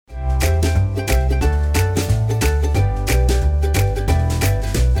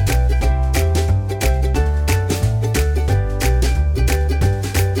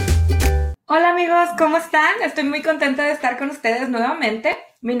amigos, ¿cómo están? Estoy muy contenta de estar con ustedes nuevamente.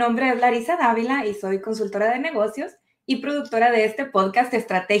 Mi nombre es Larisa Dávila y soy consultora de negocios y productora de este podcast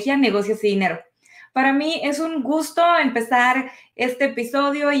Estrategia, Negocios y Dinero. Para mí es un gusto empezar este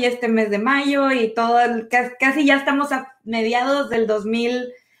episodio y este mes de mayo y casi ya estamos a mediados del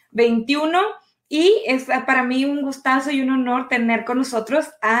 2021 y es para mí un gustazo y un honor tener con nosotros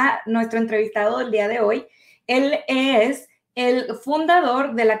a nuestro entrevistado del día de hoy. Él es el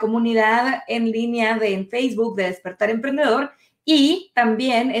fundador de la comunidad en línea en Facebook de Despertar Emprendedor y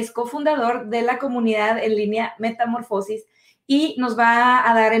también es cofundador de la comunidad en línea Metamorfosis y nos va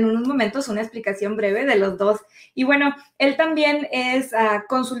a dar en unos momentos una explicación breve de los dos. Y bueno, él también es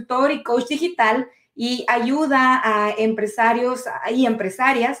consultor y coach digital y ayuda a empresarios y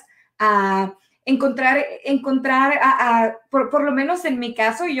empresarias a por lo menos en mi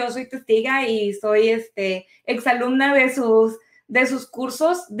caso, yo soy testiga y soy exalumna de sus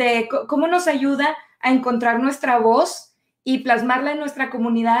cursos, de cómo nos ayuda a encontrar nuestra voz y plasmarla en nuestra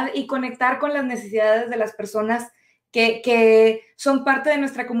comunidad y conectar con las necesidades de las personas que son parte de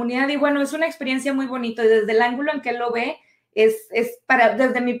nuestra comunidad. Y bueno, es una experiencia muy bonita y desde el ángulo en que él lo ve,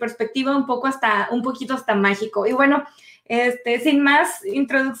 desde mi perspectiva un poquito hasta mágico. Y bueno, sin más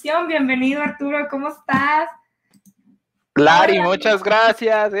introducción, bienvenido Arturo, ¿cómo estás? Lari, muchas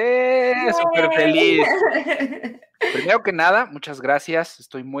gracias, súper feliz. Primero que nada, muchas gracias,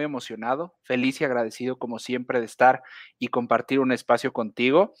 estoy muy emocionado, feliz y agradecido como siempre de estar y compartir un espacio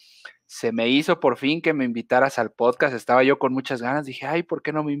contigo. Se me hizo por fin que me invitaras al podcast, estaba yo con muchas ganas, dije, ay, ¿por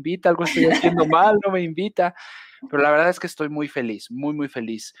qué no me invita? Algo estoy haciendo mal, no me invita, pero la verdad es que estoy muy feliz, muy, muy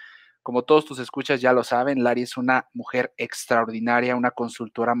feliz. Como todos tus escuchas ya lo saben, Lari es una mujer extraordinaria, una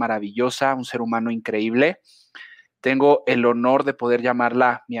consultora maravillosa, un ser humano increíble. Tengo el honor de poder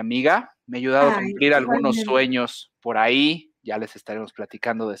llamarla mi amiga. Me ha ayudado a cumplir algunos sueños por ahí. Ya les estaremos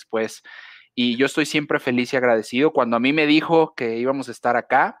platicando después. Y yo estoy siempre feliz y agradecido. Cuando a mí me dijo que íbamos a estar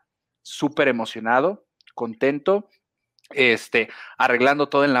acá, súper emocionado, contento, arreglando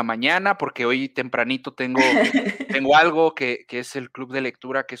todo en la mañana, porque hoy tempranito tengo algo que es el club de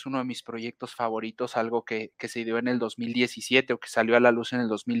lectura, que es uno de mis proyectos favoritos, algo que se dio en el 2017 o que salió a la luz en el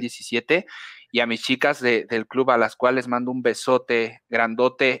 2017, y a mis chicas del club, a las cuales mando un besote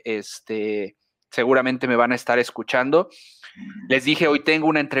grandote, seguramente me van a estar escuchando. Les dije, hoy tengo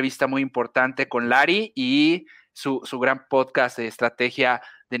una entrevista muy importante con Lari y su gran podcast de estrategia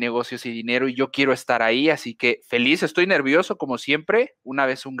de negocios y dinero, y yo quiero estar ahí, así que feliz, estoy nervioso como siempre. Una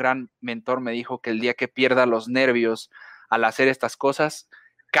vez un gran mentor me dijo que el día que pierda los nervios al hacer estas cosas,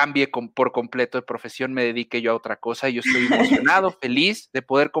 cambie por completo de profesión, me dedique yo a otra cosa, y yo estoy emocionado, feliz de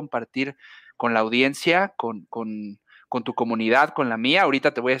poder compartir con la audiencia, con tu comunidad, con la mía.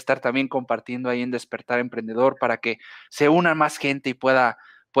 Ahorita te voy a estar también compartiendo ahí en Despertar Emprendedor para que se una más gente y pueda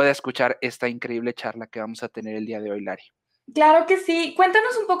escuchar esta increíble charla que vamos a tener el día de hoy, Lari. Claro que sí.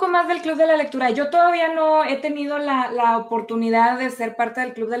 Cuéntanos un poco más del Club de la Lectura. Yo todavía no he tenido la oportunidad de ser parte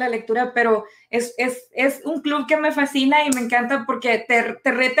del Club de la Lectura, pero es un club que me fascina y me encanta porque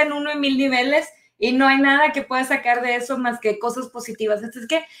te reta en 1 y 1000 niveles y no hay nada que puedas sacar de eso más que cosas positivas. Entonces,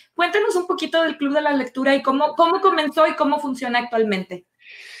 cuéntanos un poquito del Club de la Lectura y cómo comenzó y cómo funciona actualmente.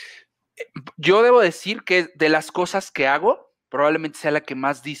 Yo debo decir que de las cosas que hago, probablemente sea la que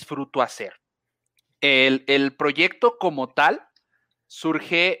más disfruto hacer. El proyecto como tal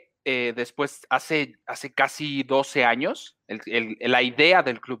surge después, hace casi 12 años, la idea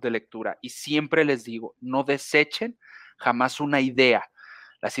del club de lectura. Y siempre les digo, no desechen jamás una idea.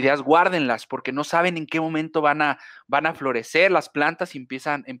 Las ideas guárdenlas porque no saben en qué momento van a florecer las plantas y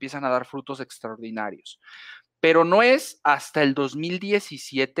empiezan a dar frutos extraordinarios. Pero no es hasta el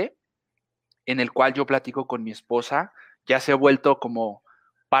 2017 en el cual yo platico con mi esposa, ya se ha vuelto como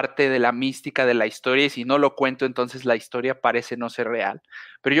parte de la mística de la historia, y si no lo cuento, entonces la historia parece no ser real.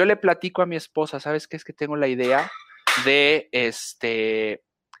 Pero yo le platico a mi esposa, ¿sabes qué? Es que tengo la idea de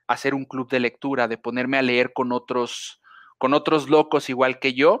hacer un club de lectura, de ponerme a leer con otros locos igual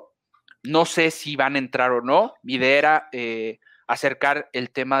que yo. No sé si van a entrar o no. Mi idea era acercar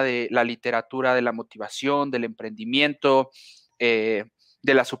el tema de la literatura, de la motivación, del emprendimiento,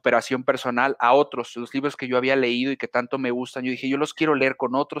 de la superación personal a otros, los libros que yo había leído y que tanto me gustan. Yo dije, yo los quiero leer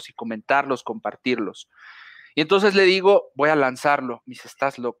con otros y comentarlos, compartirlos. Y entonces le digo, voy a lanzarlo. Me dice,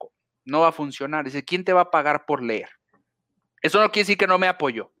 estás loco, no va a funcionar. Dice, ¿quién te va a pagar por leer? Eso no quiere decir que no me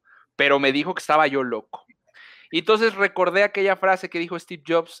apoyó, pero me dijo que estaba yo loco. Y entonces recordé aquella frase que dijo Steve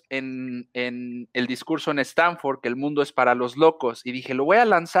Jobs en el discurso en Stanford, que el mundo es para los locos, y dije, lo voy a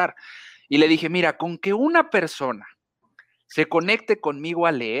lanzar. Y le dije, mira, con que una persona se conecte conmigo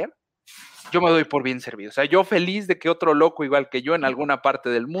a leer, yo me doy por bien servido. O sea, yo feliz de que otro loco igual que yo en alguna parte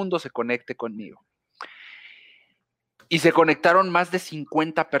del mundo se conecte conmigo. Y se conectaron más de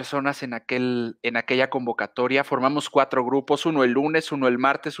 50 personas en aquella convocatoria. Formamos 4 grupos, uno el lunes, uno el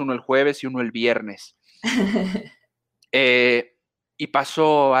martes, uno el jueves y uno el viernes. Y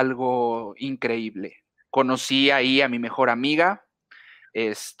pasó algo increíble. Conocí ahí a mi mejor amiga.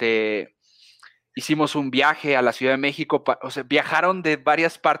 Hicimos un viaje a la Ciudad de México. O sea, viajaron de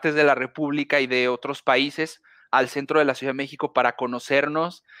varias partes de la República y de otros países al centro de la Ciudad de México para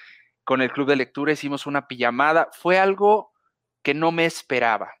conocernos. Con el club de lectura hicimos una pijamada. Fue algo que no me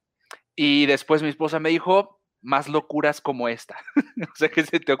esperaba. Y después mi esposa me dijo, más locuras como esta. O sea, que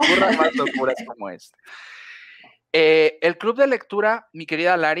se te ocurran más locuras como esta. El club de lectura, mi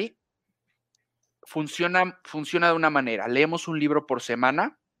querida Lari, funciona de una manera. Leemos un libro por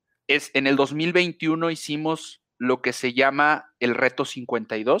semana. En el 2021 hicimos lo que se llama el Reto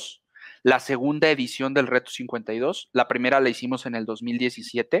 52, la segunda edición del Reto 52. La primera la hicimos en el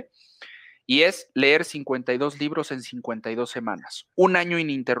 2017 y es leer 52 libros en 52 semanas. Un año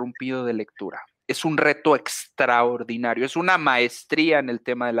ininterrumpido de lectura. Es un reto extraordinario, es una maestría en el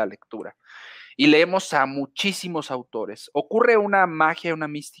tema de la lectura. Y leemos a muchísimos autores. Ocurre una magia, una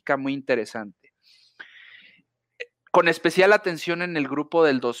mística muy interesante. Con especial atención en el grupo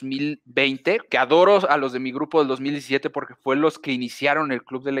del 2020, que adoro a los de mi grupo del 2017 porque fue los que iniciaron el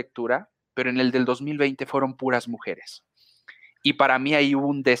club de lectura, pero en el del 2020 fueron puras mujeres. Y para mí ahí hubo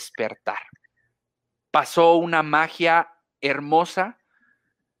un despertar. Pasó una magia hermosa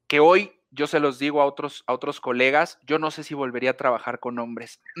que hoy yo se los digo a otros colegas, yo no sé si volvería a trabajar con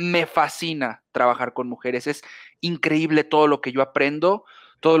hombres. Me fascina trabajar con mujeres. Es increíble todo lo que yo aprendo,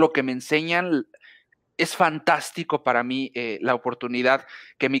 todo lo que me enseñan. Es fantástico para mí la oportunidad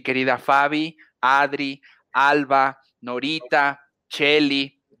que mi querida Fabi, Adri, Alba, Norita,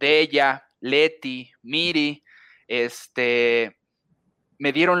 Cheli, Deya, Leti, Miri,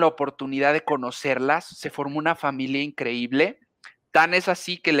 me dieron la oportunidad de conocerlas. Se formó una familia increíble. Tan es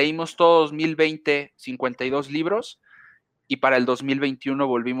así que leímos todo 2020 52 libros y para el 2021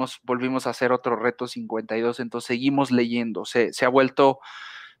 volvimos a hacer otro reto 52. Entonces seguimos leyendo. Se ha vuelto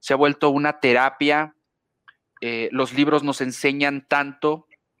una terapia. Los libros nos enseñan tanto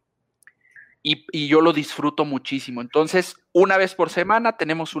y yo lo disfruto muchísimo. Entonces, una vez por semana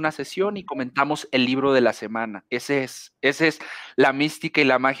tenemos una sesión y comentamos el libro de la semana. Esa es la mística y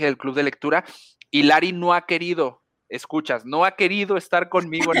la magia del club de lectura. Y Lari no ha querido estar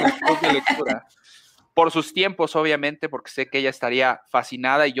conmigo en el club de lectura. Por sus tiempos, obviamente, porque sé que ella estaría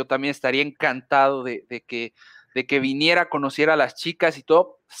fascinada y yo también estaría encantado de que viniera, conociera a las chicas y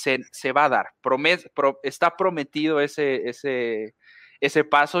todo. Se va a dar. Está prometido ese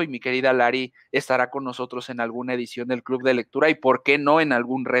paso y mi querida Lari estará con nosotros en alguna edición del Club de Lectura y por qué no en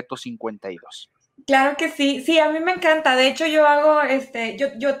algún reto 52. Claro que sí, a mí me encanta. De hecho, yo hago,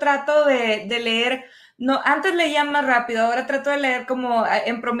 yo trato de leer, no, antes leía más rápido, ahora trato de leer como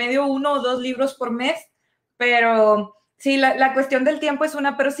en promedio 1 o 2 libros por mes, pero sí, la cuestión del tiempo es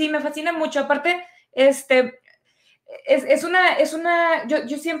una, pero sí, me fascina mucho. Aparte,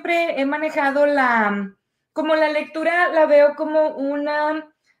 yo siempre he manejado como la lectura, la veo como un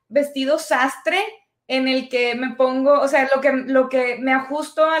vestido sastre en el que me pongo, o sea, lo que me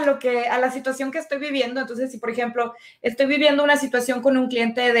ajusto a la situación que estoy viviendo. Entonces, si por ejemplo estoy viviendo una situación con un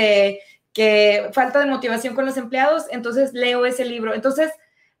cliente de que falta de motivación con los empleados, entonces leo ese libro. Entonces,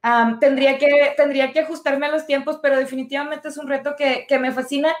 tendría que ajustarme a los tiempos, pero definitivamente es un reto que me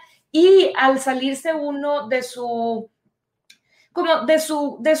fascina. Y al salirse uno de su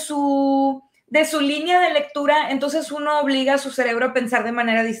línea de lectura, entonces uno obliga a su cerebro a pensar de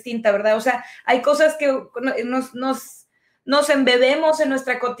manera distinta, ¿verdad? O sea, hay cosas que nos embebemos en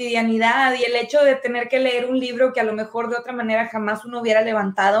nuestra cotidianidad y el hecho de tener que leer un libro que a lo mejor de otra manera jamás uno hubiera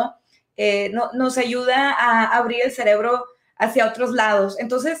levantado, nos ayuda a abrir el cerebro hacia otros lados.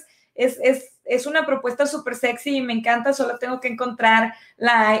 Entonces, es una propuesta súper sexy y me encanta, solo tengo que encontrar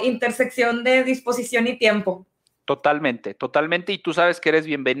la intersección de disposición y tiempo. Totalmente, totalmente. Y tú sabes que eres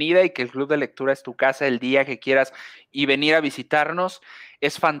bienvenida y que el Club de Lectura es tu casa el día que quieras y venir a visitarnos.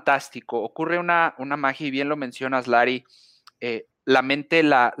 Es fantástico. Ocurre una magia y bien lo mencionas, Lari. La mente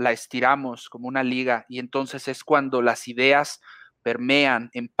la estiramos como una liga y entonces es cuando las ideas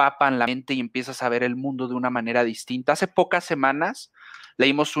permean, empapan la mente y empiezas a ver el mundo de una manera distinta. Hace pocas semanas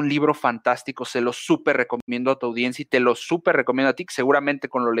leímos un libro fantástico, se lo súper recomiendo a tu audiencia y te lo súper recomiendo a ti, que seguramente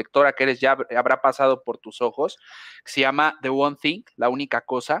con lo lectora que eres ya habrá pasado por tus ojos, que se llama The One Thing, La Única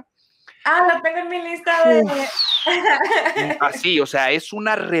Cosa. La tengo en mi lista de... Así, o sea, es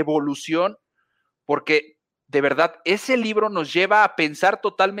una revolución porque de verdad ese libro nos lleva a pensar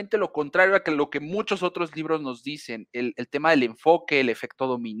totalmente lo contrario a lo que muchos otros libros nos dicen, el tema del enfoque, el efecto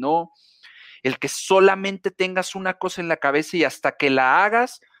dominó. el que solamente tengas una cosa en la cabeza y hasta que la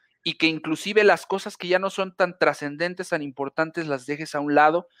hagas, y que inclusive las cosas que ya no son tan trascendentes, tan importantes, las dejes a un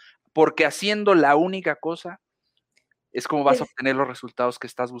lado, porque haciendo la única cosa es como vas a obtener los resultados que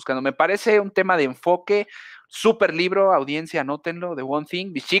estás buscando. Me parece un tema de enfoque, súper libro, audiencia, anótenlo, The One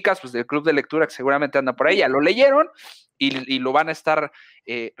Thing. Mis chicas, pues del club de lectura que seguramente andan por ahí, ya lo leyeron y lo van a estar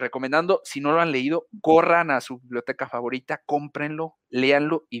recomendando. Si no lo han leído, corran a su biblioteca favorita, cómprenlo,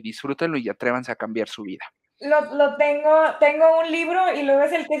 léanlo y disfrútenlo y atrévanse a cambiar su vida. Tengo un libro y luego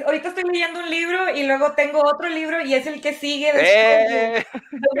es el que, ahorita estoy leyendo un libro y luego tengo otro libro y es el que sigue después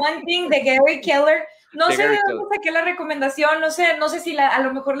The One Thing de Gary Keller. No sé de dónde saqué la recomendación, no sé si a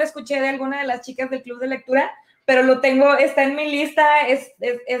lo mejor la escuché de alguna de las chicas del club de lectura, pero lo tengo, está en mi lista,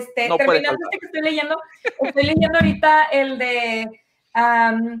 no terminando este que estoy leyendo ahorita el de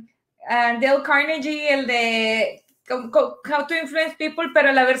Dale Carnegie, el de How to Influence People,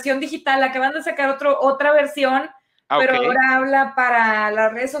 pero la versión digital, acaban de sacar otra versión, pero ahora habla para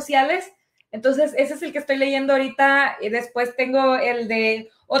las redes sociales. Entonces, ese es el que estoy leyendo ahorita. Y después tengo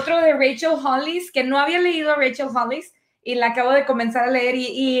otro de Rachel Hollis, que no había leído a Rachel Hollis, y la acabo de comenzar a leer,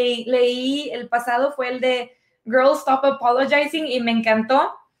 y leí el pasado, fue el de Girl Stop Apologizing, y me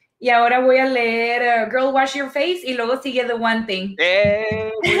encantó. Y ahora voy a leer Girl Wash Your Face, y luego sigue The One Thing.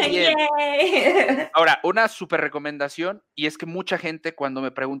 Muy bien. Ahora, una súper recomendación, y es que mucha gente cuando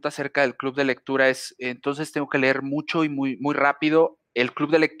me pregunta acerca del club de lectura entonces tengo que leer mucho y muy, muy rápido. El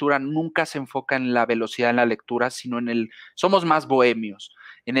club de lectura nunca se enfoca en la velocidad en la lectura, sino somos más bohemios,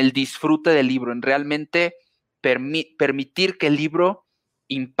 en el disfrute del libro, en realmente permitir que el libro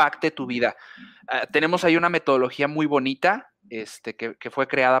impacte tu vida. Tenemos ahí una metodología muy bonita, que fue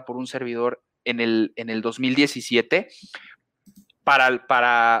creada por un servidor en el 2017 para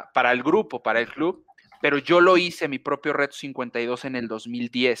el grupo, para el club, pero yo lo hice mi propio Reto 52 en el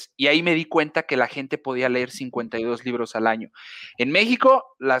 2010 y ahí me di cuenta que la gente podía leer 52 libros al año. En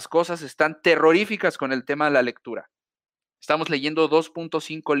México las cosas están terroríficas con el tema de la lectura. Estamos leyendo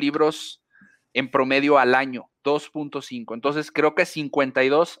 2.5 libros en promedio al año, 2.5. Entonces creo que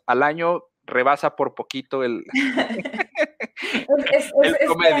 52 al año rebasa por poquito el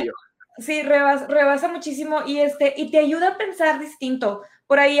promedio. Sí, rebasa muchísimo y te ayuda a pensar distinto.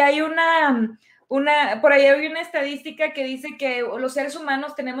 Por ahí hay una estadística que dice que los seres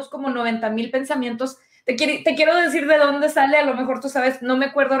humanos tenemos como 90,000 pensamientos. Te quiero decir de dónde sale, a lo mejor tú sabes, no me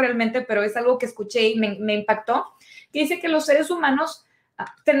acuerdo realmente, pero es algo que escuché y me impactó, que dice que los seres humanos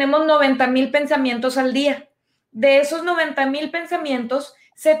tenemos 90,000 pensamientos al día. De esos 90,000 pensamientos,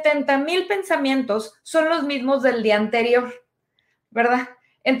 70,000 pensamientos son los mismos del día anterior, ¿verdad?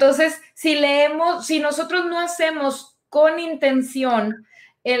 Entonces, si nosotros no hacemos con intención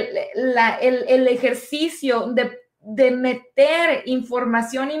el ejercicio de meter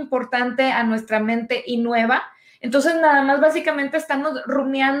información importante a nuestra mente y nueva, entonces nada más básicamente estamos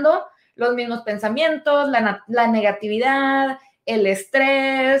rumiando los mismos pensamientos, la negatividad, el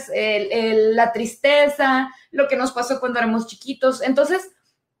estrés, la tristeza, lo que nos pasó cuando éramos chiquitos. Entonces,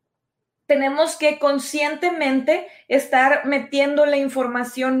 tenemos que conscientemente estar metiendo la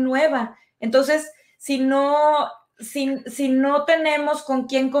información nueva. Entonces, si no tenemos con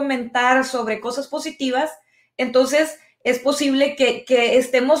quién comentar sobre cosas positivas, entonces es posible que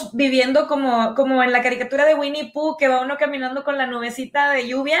estemos viviendo como en la caricatura de Winnie Pooh, que va uno caminando con la nubecita de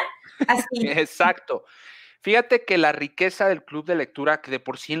lluvia, así. Exacto. Fíjate que la riqueza del club de lectura, que de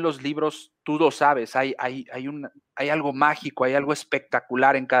por sí en los libros, tú lo sabes, hay algo mágico, hay algo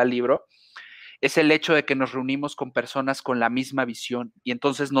espectacular en cada libro, es el hecho de que nos reunimos con personas con la misma visión y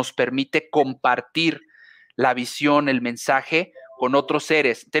entonces nos permite compartir la visión, el mensaje con otros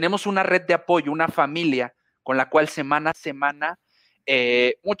seres. Tenemos una red de apoyo, una familia con la cual semana a semana,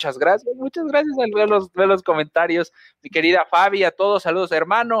 muchas gracias al ver los comentarios, mi querida Fabi, a todos, saludos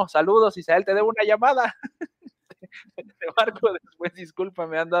hermano, saludos, Isael, te debo una llamada. Te marco después, disculpa,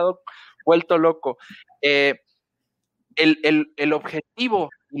 me han dado vuelto loco. El objetivo,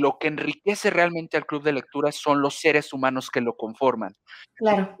 lo que enriquece realmente al club de lectura son los seres humanos que lo conforman.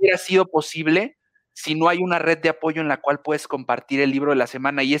 Claro. No hubiera sido posible si no hay una red de apoyo en la cual puedes compartir el libro de la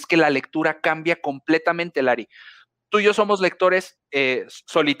semana, y es que la lectura cambia completamente, Lari. Tú y yo somos lectores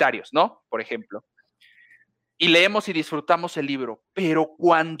solitarios, ¿no? Por ejemplo. Y leemos y disfrutamos el libro, pero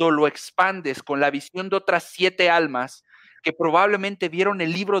cuando lo expandes con la visión de otras 7 almas que probablemente vieron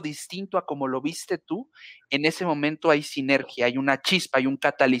el libro distinto a como lo viste tú, en ese momento hay sinergia, hay una chispa, hay un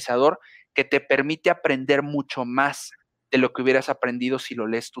catalizador que te permite aprender mucho más de lo que hubieras aprendido si lo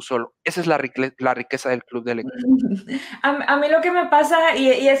lees tú solo. Esa es la riqueza del club de lectura. A mí lo que me pasa,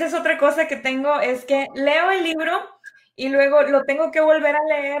 y esa es otra cosa que tengo, es que leo el libro y luego lo tengo que volver a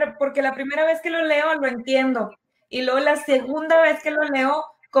leer porque la primera vez que lo leo lo entiendo y luego la segunda vez que lo leo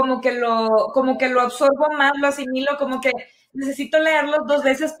como que lo absorbo más, lo asimilo, como que necesito leerlo 2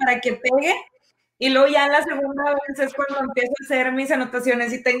 veces para que pegue y luego ya la segunda vez es cuando empiezo a hacer mis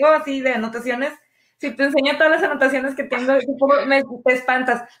anotaciones y tengo así de anotaciones. Si te enseño todas las anotaciones que tengo, te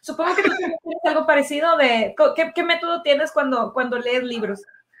espantas. Supongo que tú tienes algo parecido de ¿qué método tienes cuando lees libros?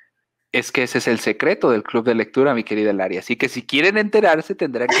 Es que ese es el secreto del club de lectura, mi querida Lari. Así que si quieren enterarse,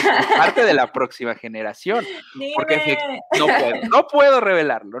 tendrán que ser parte de la próxima generación. Porque no puedo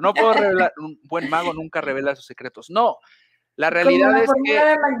revelarlo, no puedo revelar. Un buen mago nunca revela sus secretos. No, la realidad como la es fórmula que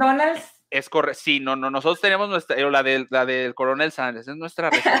de McDonald's. es correcto. Sí, no, nosotros tenemos la del Coronel Sanders, es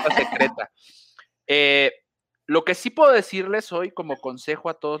nuestra receta secreta. Lo que sí puedo decirles hoy como consejo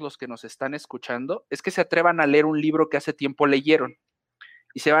a todos los que nos están escuchando es que se atrevan a leer un libro que hace tiempo leyeron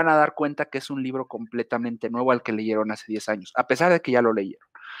y se van a dar cuenta que es un libro completamente nuevo al que leyeron hace 10 años, a pesar de que ya lo leyeron.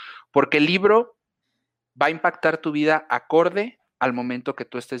 Porque el libro va a impactar tu vida acorde al momento que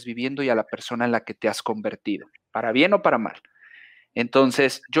tú estés viviendo y a la persona en la que te has convertido, para bien o para mal.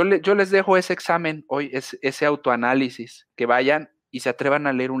 Entonces, yo les dejo ese examen hoy, ese autoanálisis, que vayan y se atrevan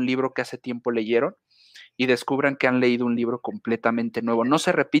a leer un libro que hace tiempo leyeron y descubran que han leído un libro completamente nuevo. No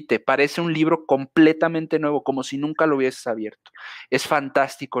se repite, parece un libro completamente nuevo, como si nunca lo hubieses abierto. Es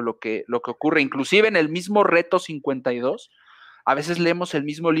fantástico lo que ocurre, inclusive en el mismo reto 52, a veces leemos el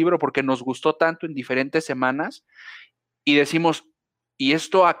mismo libro porque nos gustó tanto en diferentes semanas y decimos, ¿y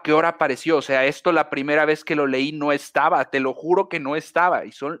esto a qué hora apareció? O sea, esto la primera vez que lo leí no estaba, te lo juro que no estaba,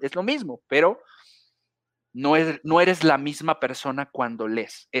 y es lo mismo, pero no eres la misma persona cuando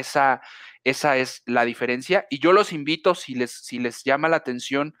lees. Esa es la diferencia. Y yo los invito, si les llama la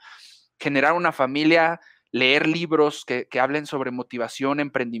atención, generar una familia, leer libros que hablen sobre motivación,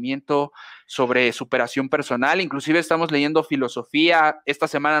 emprendimiento, sobre superación personal. Inclusive estamos leyendo filosofía. Esta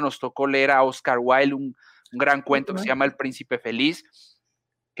semana nos tocó leer a Oscar Wilde, un gran cuento que se llama El Príncipe Feliz,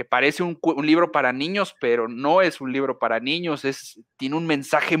 que parece un libro para niños, pero no es un libro para niños, tiene un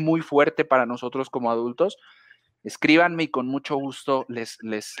mensaje muy fuerte para nosotros como adultos. Escríbanme y con mucho gusto les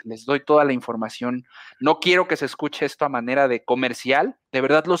doy toda la información. No quiero que se escuche esto a manera de comercial, de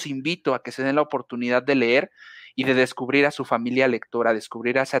verdad los invito a que se den la oportunidad de leer y de descubrir a su familia lectora,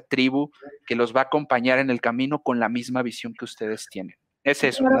 descubrir a esa tribu que los va a acompañar en el camino con la misma visión que ustedes tienen. Es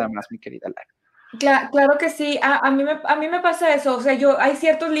eso, nada más, mi querida Lara. Claro que sí, a mí me pasa eso, o sea, hay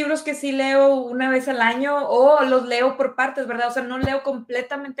ciertos libros que sí leo una vez al año o los leo por partes, ¿verdad? O sea, no leo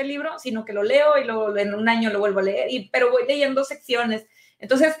completamente el libro, sino que lo leo y luego en un año lo vuelvo a leer, pero voy leyendo secciones.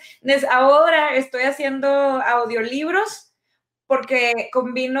 Entonces, ahora estoy haciendo audiolibros porque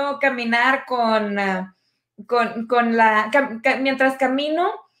combino caminar mientras camino,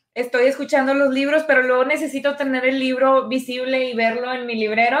 estoy escuchando los libros, pero luego necesito tener el libro visible y verlo en mi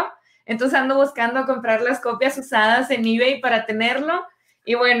librero. Entonces ando buscando comprar las copias usadas en eBay para tenerlo.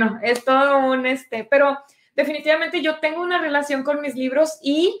 Y bueno, es todo pero definitivamente yo tengo una relación con mis libros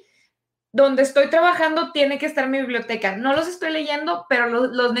y donde estoy trabajando tiene que estar mi biblioteca. No los estoy leyendo, pero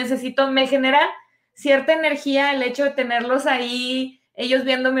los necesito. Me genera cierta energía el hecho de tenerlos ahí, ellos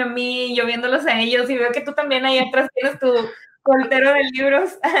viéndome a mí, yo viéndolos a ellos, y veo que tú también ahí atrás tienes tu coltero de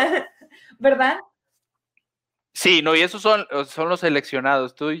libros, ¿verdad? Sí, no, y esos son los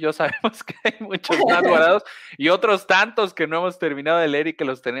seleccionados. Tú y yo sabemos que hay muchos más guardados y otros tantos que no hemos terminado de leer y que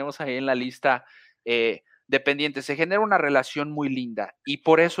los tenemos ahí en la lista de pendientes. Se genera una relación muy linda y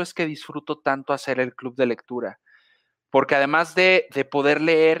por eso es que disfruto tanto hacer el club de lectura, porque además de poder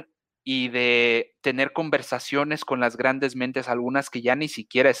leer y de tener conversaciones con las grandes mentes, algunas que ya ni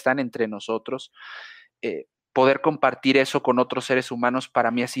siquiera están entre nosotros, poder compartir eso con otros seres humanos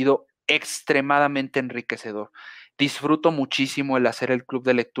para mí ha sido extremadamente enriquecedor. Disfruto muchísimo el hacer el club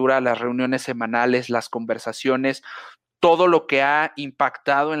de lectura, las reuniones semanales, las conversaciones, todo lo que ha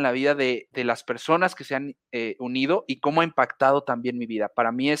impactado en la vida de las personas que se han unido y cómo ha impactado también mi vida.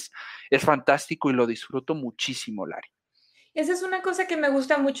 Para mí es fantástico y lo disfruto muchísimo, Lari. Esa es una cosa que me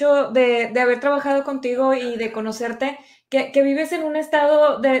gusta mucho de haber trabajado contigo y de conocerte, que vives en un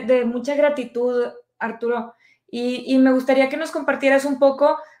estado de mucha gratitud, Arturo, y me gustaría que nos compartieras un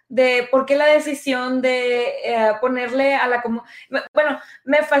poco de por qué la decisión de ponerle a la... Bueno,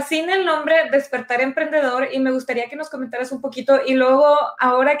 me fascina el nombre Despertar Emprendedor y me gustaría que nos comentaras un poquito y luego,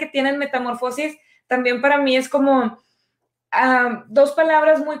 ahora que tienen Metamorfosis, también para mí es como... dos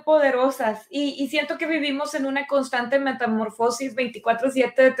palabras muy poderosas y siento que vivimos en una constante metamorfosis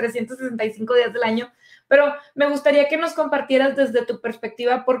 24/7 de 365 días del año, pero me gustaría que nos compartieras desde tu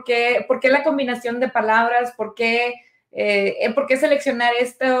perspectiva por qué la combinación de palabras, por qué ¿Por qué seleccionar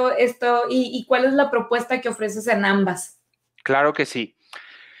esto y cuál es la propuesta que ofreces en ambas? Claro que sí.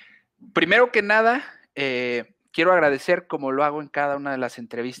 Primero que nada, quiero agradecer, como lo hago en cada una de las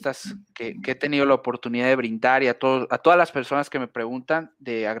entrevistas que he tenido la oportunidad de brindar, y a todas las personas que me preguntan,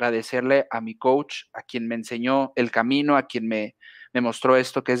 de agradecerle a mi coach, a quien me enseñó el camino, a quien me mostró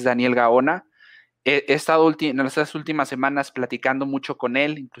esto, que es Daniel Gaona. He estado en estas últimas semanas platicando mucho con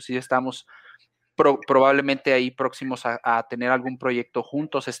él, inclusive estamos probablemente ahí próximos a tener algún proyecto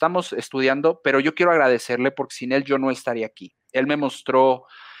juntos. Estamos estudiando, pero yo quiero agradecerle porque sin él yo no estaría aquí. Él me mostró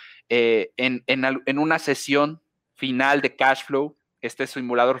en una sesión final de Cashflow, este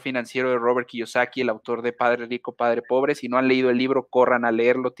simulador financiero de Robert Kiyosaki, el autor de Padre Rico, Padre Pobre. Si no han leído el libro, corran a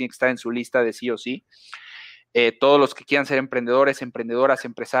leerlo, tiene que estar en su lista de sí o sí. Todos los que quieran ser emprendedores, emprendedoras,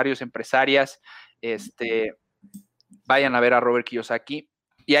 empresarios, empresarias, vayan a ver a Robert Kiyosaki.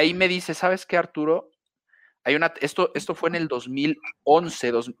 Y ahí me dice, ¿sabes qué, Arturo? Esto fue en el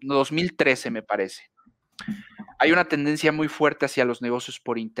 2011, 2013 me parece. Hay una tendencia muy fuerte hacia los negocios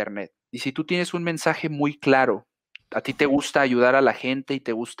por Internet. Y si tú tienes un mensaje muy claro, a ti te gusta ayudar a la gente y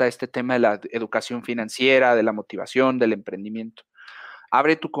te gusta este tema de la educación financiera, de la motivación, del emprendimiento,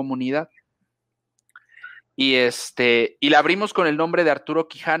 abre tu comunidad. Y la abrimos con el nombre de Arturo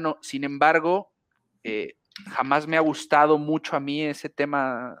Quijano. Sin embargo, jamás me ha gustado mucho a mí ese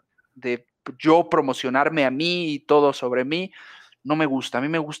tema de yo promocionarme a mí y todo sobre mí. No me gusta. A mí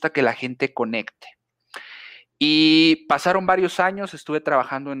me gusta que la gente conecte. Y pasaron varios años, estuve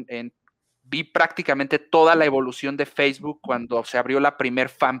trabajando vi prácticamente toda la evolución de Facebook cuando se abrió la primer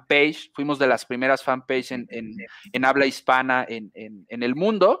fanpage. Fuimos de las primeras fanpage en habla hispana en el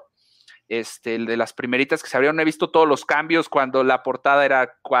mundo. De las primeritas que se abrieron, he visto todos los cambios cuando la portada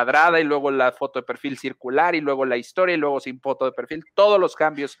era cuadrada y luego la foto de perfil circular y luego la historia y luego sin foto de perfil, todos los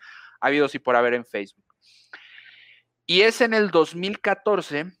cambios habidos y por haber en Facebook. Y es en el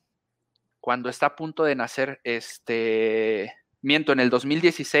 2014 cuando está a punto de nacer, en el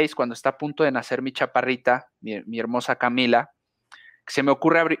 2016, cuando está a punto de nacer mi chaparrita, mi hermosa Camila, se me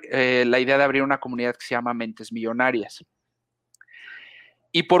ocurre la idea de abrir una comunidad que se llama Mentes Millonarias.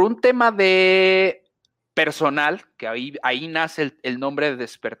 Y por un tema de personal, que ahí nace el nombre de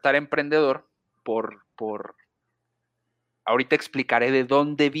Despertar Emprendedor, ahorita explicaré de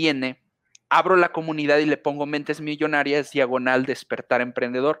dónde viene, abro la comunidad y le pongo Mentes Millonarias, / Despertar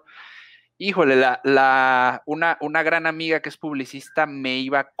Emprendedor. Híjole, una gran amiga que es publicista me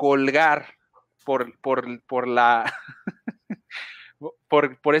iba a colgar por la...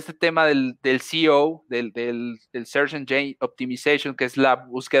 Por este tema del SEO, del Search Engine Optimization, que es la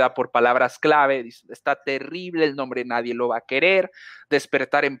búsqueda por palabras clave. Está terrible el nombre, nadie lo va a querer.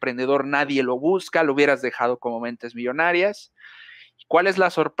 Despertar Emprendedor, nadie lo busca, lo hubieras dejado como Mentes Millonarias. ¿Cuál es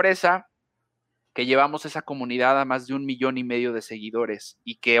la sorpresa? Que llevamos esa comunidad a más de 1,5 millones de seguidores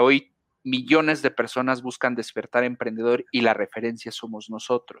y que hoy millones de personas buscan Despertar Emprendedor y la referencia somos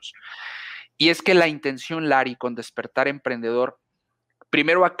nosotros. Y es que la intención, Lari, con Despertar Emprendedor,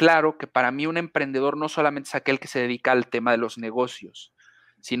 primero aclaro que para mí un emprendedor no solamente es aquel que se dedica al tema de los negocios,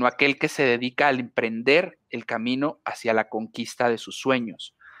 sino aquel que se dedica al emprender el camino hacia la conquista de sus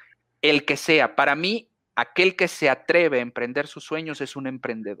sueños. El que sea, para mí, aquel que se atreve a emprender sus sueños es un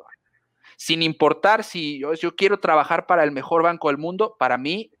emprendedor. Sin importar si yo quiero trabajar para el mejor banco del mundo, para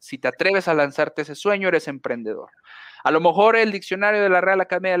mí, si te atreves a lanzarte ese sueño, eres emprendedor. A lo mejor el diccionario de la Real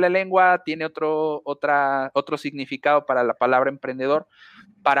Academia de la Lengua tiene otro significado para la palabra emprendedor.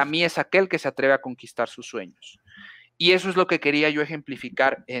 Para mí es aquel que se atreve a conquistar sus sueños. Y eso es lo que quería yo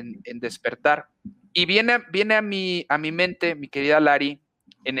ejemplificar en Despertar. Y viene a mi mente, mi querida Lari,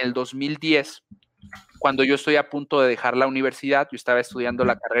 en el 2010, cuando yo estoy a punto de dejar la universidad. Yo estaba estudiando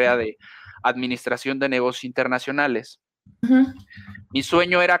la carrera de Administración de Negocios Internacionales. Mi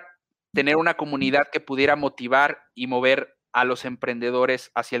sueño era tener una comunidad que pudiera motivar y mover a los emprendedores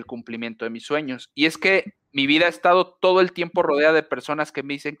hacia el cumplimiento de mis sueños. Y es que mi vida ha estado todo el tiempo rodeada de personas que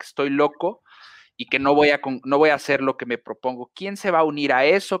me dicen que estoy loco y que no voy a hacer lo que me propongo. ¿Quién se va a unir a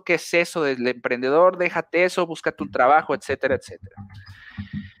eso? ¿Qué es eso del emprendedor? Déjate eso, búscate un trabajo, etcétera, etcétera.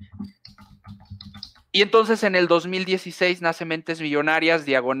 Y entonces en el 2016 nace Mentes Millonarias,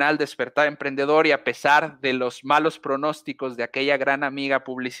 / Despertar Emprendedor, y a pesar de los malos pronósticos de aquella gran amiga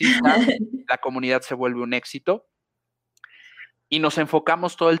publicista, la comunidad se vuelve un éxito. Y nos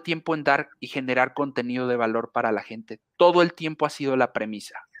enfocamos todo el tiempo en dar y generar contenido de valor para la gente. Todo el tiempo ha sido la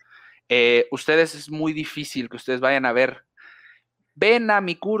premisa. Ustedes es muy difícil que ustedes vayan a ver, ven a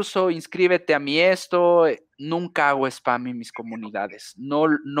mi curso, inscríbete a mi esto. Nunca hago spam en mis comunidades.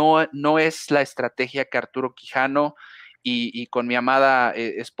 No es la estrategia que Arturo Quijano y con mi amada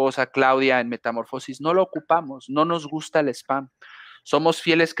esposa Claudia en Metamorfosis, no lo ocupamos, no nos gusta el spam. Somos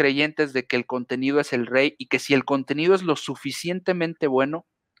fieles creyentes de que el contenido es el rey y que si el contenido es lo suficientemente bueno,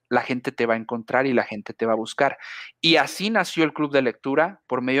 la gente te va a encontrar y la gente te va a buscar. Y así nació el Club de Lectura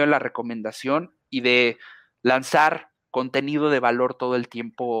por medio de la recomendación y de lanzar contenido de valor todo el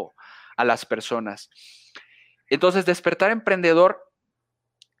tiempo a las personas. Entonces, Despertar Emprendedor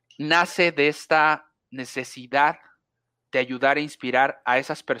nace de esta necesidad de ayudar e inspirar a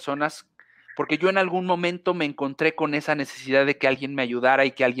esas personas, porque yo en algún momento me encontré con esa necesidad de que alguien me ayudara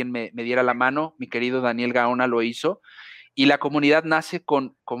y que alguien me diera la mano. Mi querido Daniel Gaona lo hizo, y la comunidad nace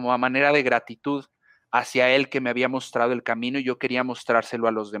como a manera de gratitud hacia él, que me había mostrado el camino, y yo quería mostrárselo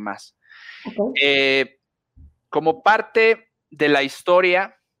a los demás. Okay. Como parte de la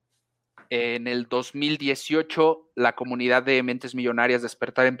historia, en el 2018, la comunidad de Mentes Millonarias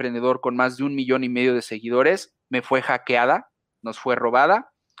Despertar Emprendedor, con más de 1,5 millones de seguidores, me fue hackeada, nos fue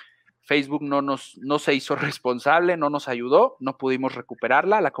robada. Facebook no se hizo responsable, no nos ayudó, no pudimos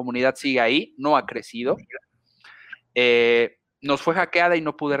recuperarla. La comunidad sigue ahí, no ha crecido. Nos fue hackeada y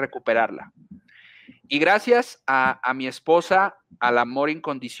no pude recuperarla. Y gracias a mi esposa, al amor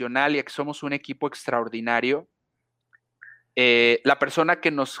incondicional y a que somos un equipo extraordinario, la persona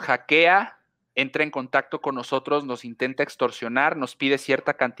que nos hackea entra en contacto con nosotros, nos intenta extorsionar, nos pide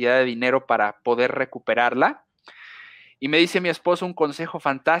cierta cantidad de dinero para poder recuperarla. Y me dice mi esposo un consejo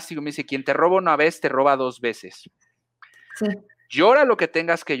fantástico, me dice, quien te roba una vez, te roba 2 veces. Sí. Llora lo que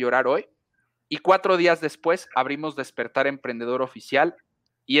tengas que llorar hoy, y 4 días después abrimos Despertar Emprendedor Oficial,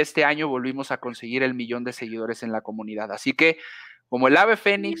 y este año volvimos a conseguir el 1 millón de seguidores en la comunidad. Así que, como el ave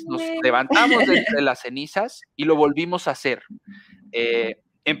fénix, nos levantamos de las cenizas y lo volvimos a hacer.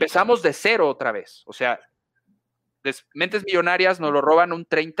 Empezamos de cero otra vez. O sea, Mentes Millonarias nos lo roban un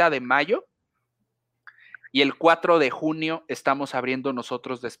 30 de mayo y el 4 de junio estamos abriendo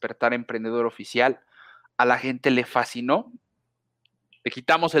nosotros Despertar Emprendedor Oficial. A la gente le fascinó. Le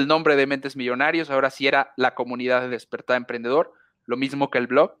quitamos el nombre de Mentes Millonarios, ahora sí era la comunidad de Despertar Emprendedor, lo mismo que el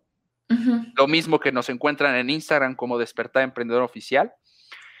blog. Lo mismo que nos encuentran en Instagram como Despertar Emprendedor Oficial.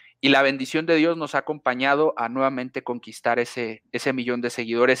 Y la bendición de Dios nos ha acompañado a nuevamente conquistar ese 1 millón de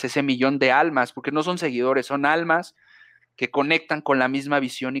seguidores, ese 1 millón de almas, porque no son seguidores, son almas que conectan con la misma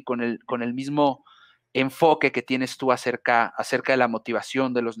visión y con el mismo enfoque que tienes tú acerca de la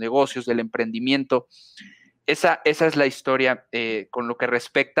motivación, de los negocios, del emprendimiento. Esa es la historia con lo que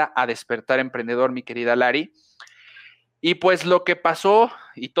respecta a Despertar Emprendedor, mi querida Lari. Y pues lo que pasó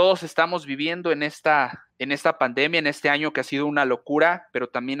y todos estamos viviendo en esta pandemia, en este año que ha sido una locura, pero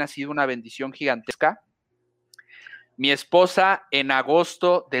también ha sido una bendición gigantesca. Mi esposa en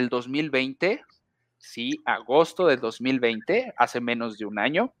agosto del 2020, sí, agosto del 2020, hace menos de un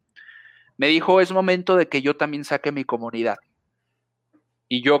año, me dijo, es momento de que yo también saque mi comunidad.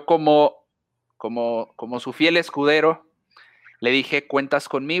 Y yo como su fiel escudero, le dije, cuentas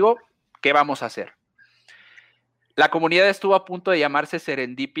conmigo, ¿qué vamos a hacer? La comunidad estuvo a punto de llamarse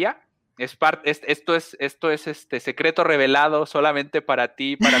Serendipia. Esto es secreto revelado solamente para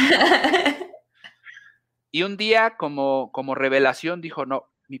ti, para mí. Y un día, como revelación, dijo,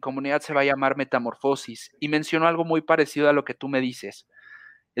 no, mi comunidad se va a llamar Metamorfosis. Y mencionó algo muy parecido a lo que tú me dices.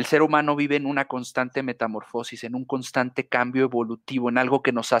 El ser humano vive en una constante metamorfosis, en un constante cambio evolutivo, en algo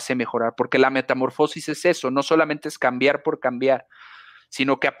que nos hace mejorar. Porque la metamorfosis es eso, no solamente es cambiar por cambiar,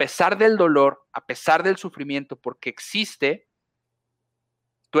 sino que a pesar del dolor, a pesar del sufrimiento, porque existe,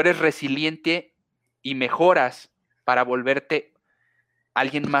 tú eres resiliente y mejoras para volverte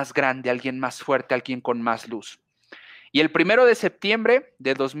alguien más grande, alguien más fuerte, alguien con más luz. Y el 1 de septiembre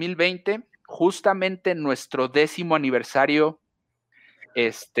de 2020, justamente nuestro 10º aniversario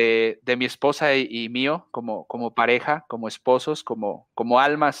de mi esposa y mío, como pareja, como esposos, como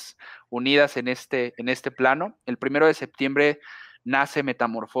almas unidas en este plano, el 1 de septiembre nace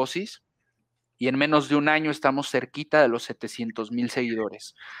Metamorfosis y en menos de un año estamos cerquita de los 700,000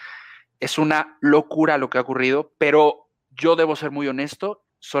 seguidores. Es una locura lo que ha ocurrido, pero yo debo ser muy honesto,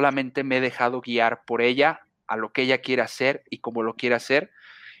 solamente me he dejado guiar por ella, a lo que ella quiere hacer y como lo quiere hacer,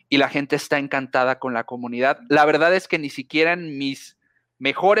 y la gente está encantada con la comunidad. La verdad es que ni siquiera en mis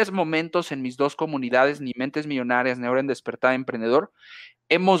mejores momentos en mis 2 comunidades, ni Mentes Millonarias, ni ahora en Despertar Emprendedor,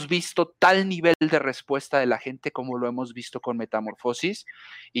 hemos visto tal nivel de respuesta de la gente como lo hemos visto con Metamorfosis.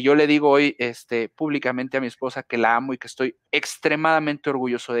 Y yo le digo hoy públicamente a mi esposa que la amo y que estoy extremadamente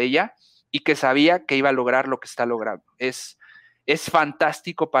orgulloso de ella y que sabía que iba a lograr lo que está logrando. Es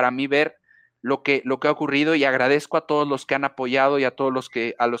fantástico para mí ver lo que ha ocurrido, y agradezco a todos los que han apoyado y a todos los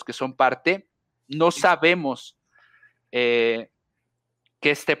que son parte. No sabemos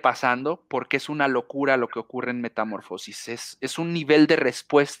qué esté pasando, porque es una locura lo que ocurre en Metamorfosis. Es un nivel de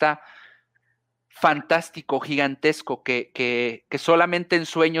respuesta fantástico, gigantesco, que solamente en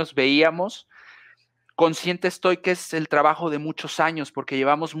sueños veíamos. Consciente estoy que es el trabajo de muchos años, porque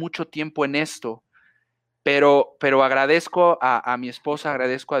llevamos mucho tiempo en esto, pero agradezco a mi esposa,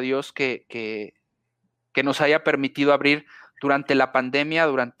 agradezco a Dios que nos haya permitido abrir durante la pandemia,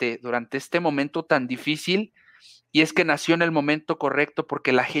 durante este momento tan difícil, y es que nació en el momento correcto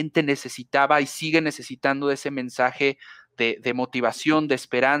porque la gente necesitaba y sigue necesitando de ese mensaje de motivación, de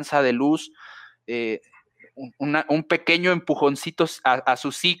esperanza, de luz, un pequeño empujoncito a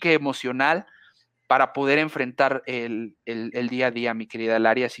su psique emocional para poder enfrentar el día a día, mi querida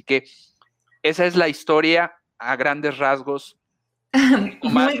Lari. Así que esa es la historia a grandes rasgos.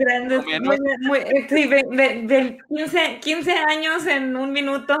 Muy grandes, sí, de 15 años en un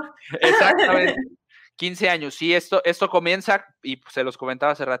minuto. Exactamente. 15 años, sí, esto comienza, y se los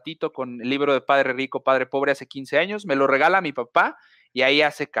comentaba hace ratito, con el libro de Padre Rico, Padre Pobre hace 15 años, me lo regala mi papá, y ahí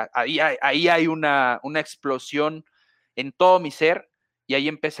hay una explosión en todo mi ser, y ahí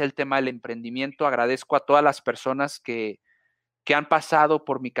empecé el tema del emprendimiento. Agradezco a todas las personas que han pasado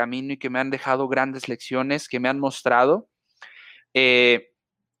por mi camino y que me han dejado grandes lecciones, que me han mostrado.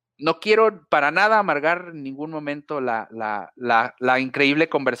 No quiero para nada amargar en ningún momento la increíble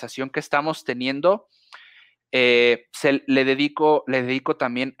conversación que estamos teniendo. Le dedico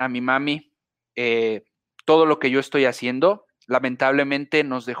también a mi mami todo lo que yo estoy haciendo. Lamentablemente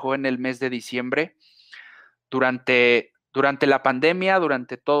nos dejó en el mes de diciembre, durante la pandemia,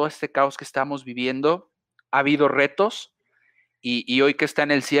 durante todo este caos que estamos viviendo. Ha habido retos, y hoy que está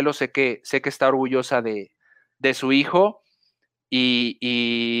en el cielo sé que está orgullosa de su hijo,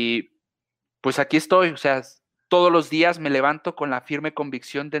 y pues aquí estoy. O sea, todos los días me levanto con la firme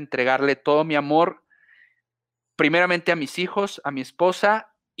convicción de entregarle todo mi amor, primeramente a mis hijos, a mi esposa,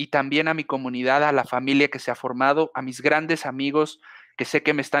 y también a mi comunidad, a la familia que se ha formado, a mis grandes amigos que sé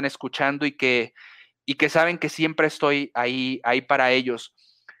que me están escuchando y que saben que siempre estoy ahí para ellos.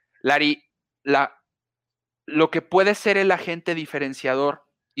 Lari, lo que puede ser el agente diferenciador,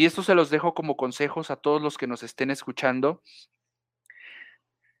 y esto se los dejo como consejos a todos los que nos estén escuchando,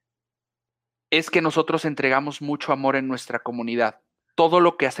 es que nosotros entregamos mucho amor en nuestra comunidad. Todo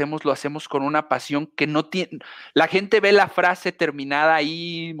lo que hacemos lo hacemos con una pasión que no tiene. La gente ve la frase terminada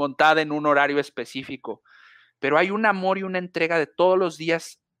ahí, montada en un horario específico, pero hay un amor y una entrega de todos los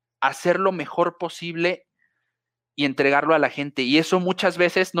días, hacer lo mejor posible y entregarlo a la gente. Y eso muchas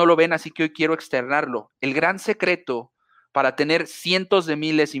veces no lo ven, así que hoy quiero externarlo. El gran secreto para tener cientos de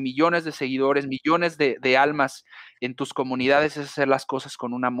miles y millones de seguidores, millones de almas en tus comunidades, es hacer las cosas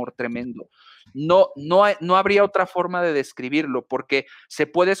con un amor tremendo. No habría otra forma de describirlo, porque se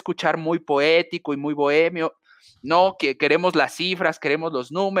puede escuchar muy poético y muy bohemio. No, que queremos las cifras, queremos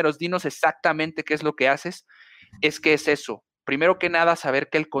los números, dinos exactamente qué es lo que haces. Es que es eso. Primero que nada, saber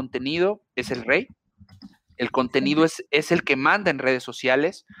que el contenido es el rey. El contenido es el que manda en redes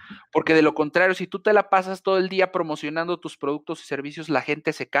sociales, porque de lo contrario, si tú te la pasas todo el día promocionando tus productos y servicios, la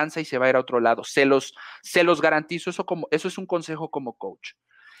gente se cansa y se va a ir a otro lado. Se los garantizo, eso es un consejo como coach.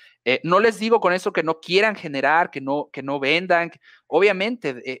 No les digo con eso que no quieran generar, que no vendan.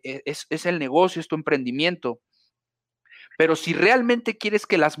 Obviamente es el negocio, es tu emprendimiento. Pero si realmente quieres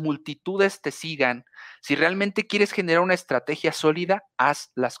que las multitudes te sigan, si realmente quieres generar una estrategia sólida,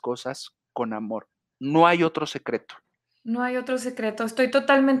 haz las cosas con amor. No hay otro secreto. No hay otro secreto. Estoy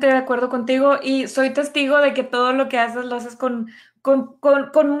totalmente de acuerdo contigo y soy testigo de que todo lo que haces lo haces con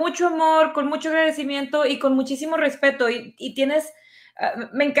mucho amor, con mucho agradecimiento y con muchísimo respeto. Y tienes,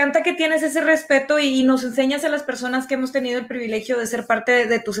 me encanta que tienes ese respeto y nos enseñas a las personas que hemos tenido el privilegio de ser parte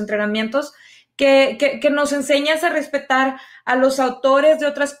de tus entrenamientos, que nos enseñas a respetar a los autores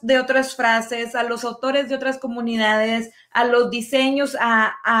de otras frases, a los autores de otras comunidades, a los diseños,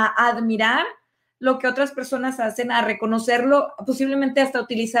 a admirar lo que otras personas hacen, a reconocerlo, posiblemente hasta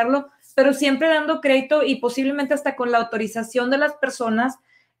utilizarlo, pero siempre dando crédito y posiblemente hasta con la autorización de las personas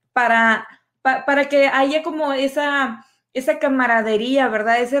para que haya como esa camaradería,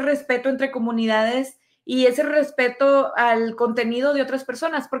 ¿verdad? Ese respeto entre comunidades y ese respeto al contenido de otras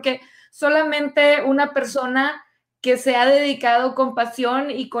personas, porque solamente una persona que se ha dedicado con pasión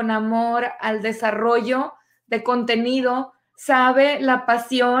y con amor al desarrollo de contenido sabe la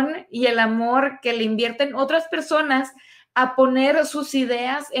pasión y el amor que le invierten otras personas a poner sus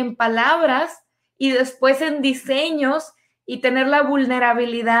ideas en palabras y después en diseños y tener la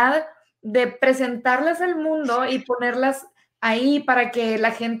vulnerabilidad de presentarlas al mundo y ponerlas ahí para que la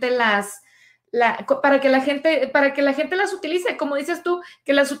gente para que la gente las utilice, como dices tú,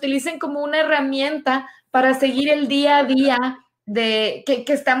 que las utilicen como una herramienta para seguir el día a día que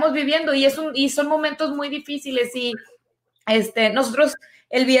estamos viviendo y son momentos muy difíciles y nosotros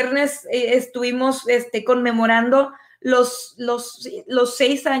el viernes estuvimos conmemorando los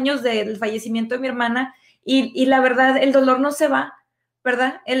 6 años del fallecimiento de mi hermana y la verdad el dolor no se va,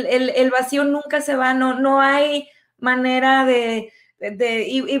 ¿verdad? El vacío nunca se va, no hay manera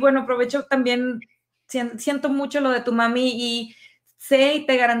y bueno, aprovecho también, siento mucho lo de tu mami y sé y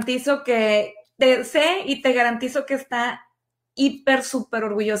te garantizo que está hiper, súper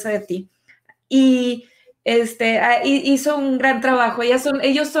orgullosa de ti. Y hizo un gran trabajo.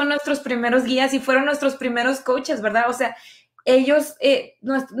 Ellos son nuestros primeros guías y fueron nuestros primeros coaches, ¿verdad? O sea, ellos,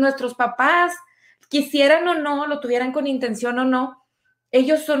 nuestros papás, quisieran o no, lo tuvieran con intención o no,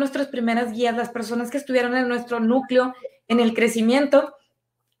 ellos son nuestras primeras guías, las personas que estuvieron en nuestro núcleo, en el crecimiento,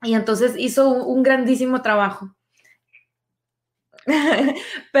 y entonces hizo un grandísimo trabajo.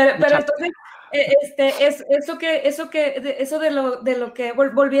 pero entonces, eso de lo que,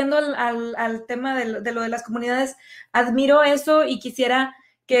 volviendo al tema de lo de las comunidades, admiro eso y quisiera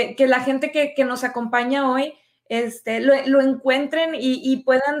que la gente que nos acompaña hoy lo encuentren y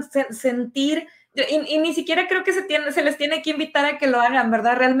puedan sentir, y ni siquiera creo que se les tiene que invitar a que lo hagan,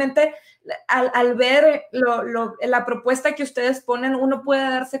 ¿verdad? Realmente al ver la propuesta que ustedes ponen, uno puede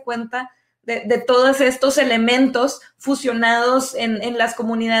darse cuenta de todos estos elementos fusionados en las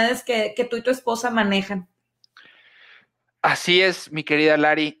comunidades que tú y tu esposa manejan. Así es, mi querida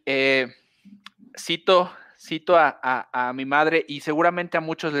Lari. Cito a mi madre y seguramente a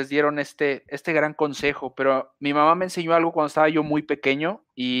muchos les dieron este gran consejo, pero mi mamá me enseñó algo cuando estaba yo muy pequeño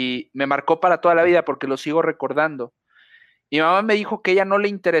y me marcó para toda la vida porque lo sigo recordando. Mi mamá me dijo que a ella no le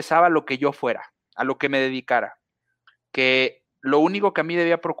interesaba lo que yo fuera, a lo que me dedicara, que lo único que a mí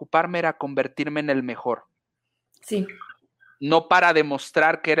debía preocuparme era convertirme en el mejor. Sí. No para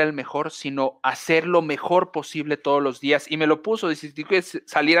demostrar que era el mejor, sino hacer lo mejor posible todos los días. Y me lo puso, dice, si quieres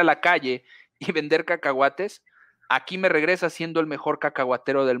salir a la calle y vender cacahuates, aquí me regresa siendo el mejor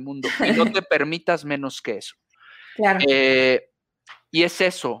cacahuatero del mundo y no te permitas menos que eso. Claro. Y es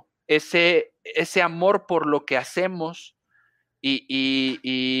eso, ese amor por lo que hacemos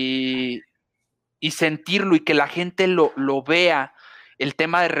y sentirlo y que la gente lo vea, el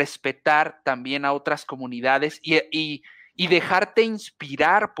tema de respetar también a otras comunidades y dejarte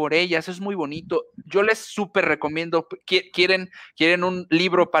inspirar por ellas, es muy bonito. Yo les súper recomiendo, quieren un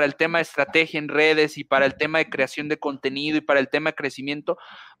libro para el tema de estrategia en redes y para el tema de creación de contenido y para el tema de crecimiento,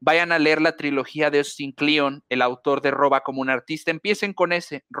 vayan a leer la trilogía de Austin Kleon, el autor de Roba como un artista. Empiecen con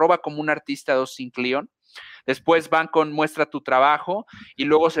ese, Roba como un artista de Austin Kleon. Después van con Muestra tu trabajo y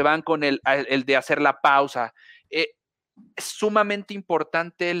luego se van con el de hacer la pausa. Es sumamente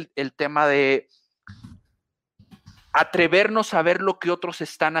importante el tema de atrevernos a ver lo que otros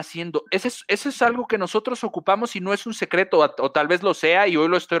están haciendo. Eso es algo que nosotros ocupamos y no es un secreto, o tal vez lo sea y hoy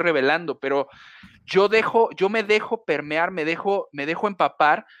lo estoy revelando, pero yo me dejo permear, me dejo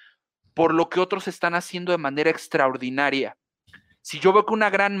empapar por lo que otros están haciendo de manera extraordinaria. Si yo veo que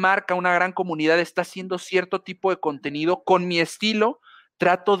una gran marca, una gran comunidad está haciendo cierto tipo de contenido con mi estilo,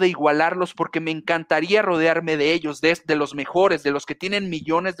 trato de igualarlos porque me encantaría rodearme de ellos, de los mejores, de los que tienen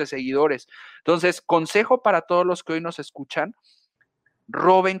millones de seguidores. Entonces, consejo para todos los que hoy nos escuchan,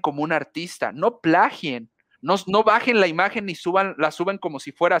 roben como un artista, no plagien, no bajen la imagen ni la suban como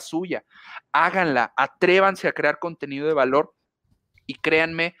si fuera suya, háganla, atrévanse a crear contenido de valor y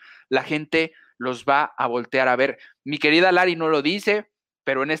créanme, la gente los va a voltear a ver. Mi querida Lari no lo dice,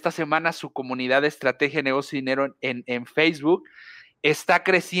 pero en esta semana su comunidad de Estrategia, Negocio y Dinero en Facebook está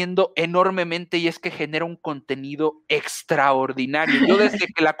creciendo enormemente y es que genera un contenido extraordinario. Yo desde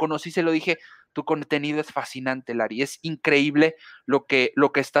que la conocí se lo dije, tu contenido es fascinante, Lari, es increíble lo que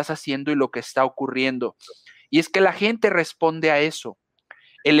estás haciendo y lo que está ocurriendo. Y es que la gente responde a eso.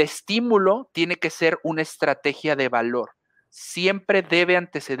 El estímulo tiene que ser una estrategia de valor. Siempre debe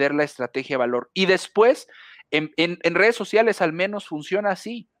anteceder la estrategia de valor. Y después, en redes sociales al menos funciona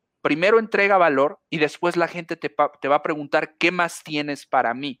así. Primero entrega valor y después la gente te va a preguntar qué más tienes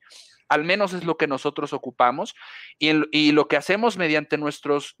para mí. Al menos es lo que nosotros ocupamos y lo que hacemos mediante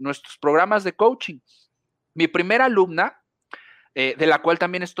nuestros programas de coaching. Mi primera alumna, de la cual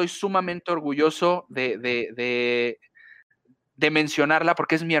también estoy sumamente orgulloso de mencionarla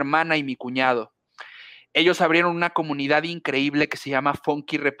porque es mi hermana y mi cuñado. Ellos abrieron una comunidad increíble que se llama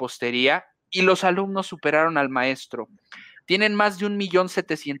Funky Repostería y los alumnos superaron al maestro. Tienen más de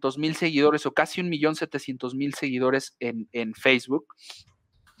 1.700.000 seguidores o casi 1.700.000 seguidores en Facebook.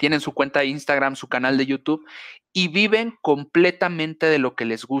 Tienen su cuenta de Instagram, su canal de YouTube y viven completamente de lo que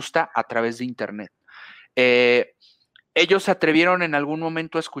les gusta a través de Internet. Ellos se atrevieron en algún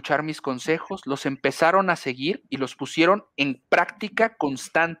momento a escuchar mis consejos, los empezaron a seguir y los pusieron en práctica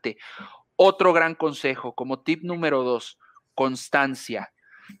constante. Otro gran consejo, como tip número 2, constancia.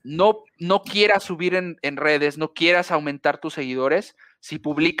 No quieras subir en redes, no quieras aumentar tus seguidores si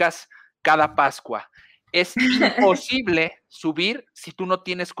publicas cada Pascua. Es imposible subir si tú no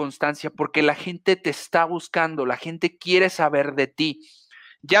tienes constancia, porque la gente te está buscando, la gente quiere saber de ti,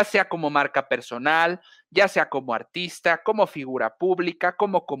 ya sea como marca personal, ya sea como artista, como figura pública,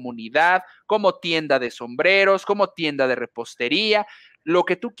 como comunidad, como tienda de sombreros, como tienda de repostería. Lo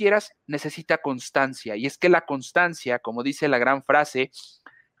que tú quieras necesita constancia, y es que la constancia, como dice la gran frase,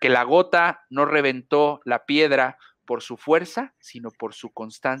 que la gota no reventó la piedra por su fuerza, sino por su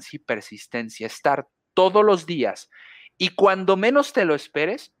constancia y persistencia. Estar todos los días, y cuando menos te lo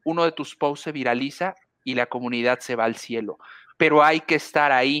esperes, uno de tus posts se viraliza y la comunidad se va al cielo. Pero hay que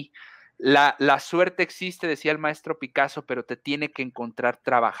estar ahí. La suerte existe, decía el maestro Picasso, pero te tiene que encontrar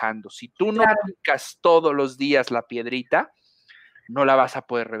trabajando. Si tú no picas todos los días la piedrita, no la vas a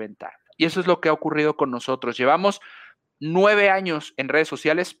poder reventar. Y eso es lo que ha ocurrido con nosotros. Llevamos 9 años en redes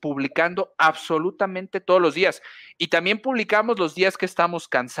sociales publicando absolutamente todos los días. Y también publicamos los días que estamos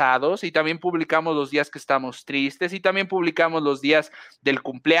cansados, y también publicamos los días que estamos tristes, y también publicamos los días del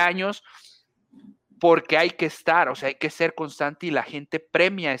cumpleaños, porque hay que estar, o sea, hay que ser constante, y la gente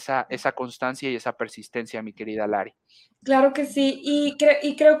premia esa constancia y esa persistencia, mi querida Lari. Claro que sí, y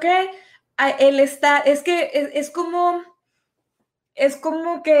creo que él está, es como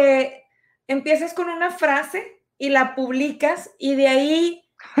que empiezas con una frase y la publicas, y de ahí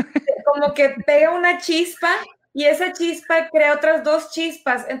como que pega una chispa, y esa chispa crea otras 2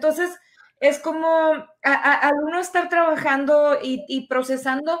 chispas. Entonces es como al uno estar trabajando y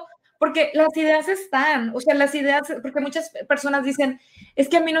procesando, porque las ideas están, o sea, las ideas, porque muchas personas dicen, es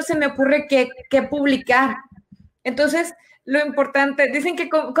que a mí no se me ocurre qué publicar. Entonces, lo importante, dicen que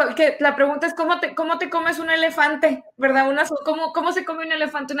la pregunta es ¿cómo te comes un elefante? ¿Verdad? ¿Cómo se come un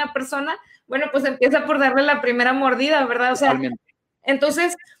elefante una persona? Bueno, pues empieza por darle la primera mordida, ¿verdad? O sea, Totalmente.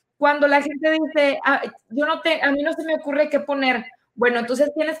 entonces, cuando la gente dice, a mí no se me ocurre qué poner, bueno,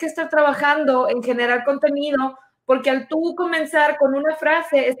 entonces tienes que estar trabajando en generar contenido, porque al tú comenzar con una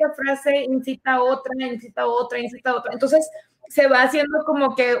frase, esta frase incita a otra, incita a otra, incita a otra. Entonces, se va haciendo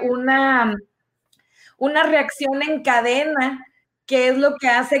como que una reacción en cadena, que es lo que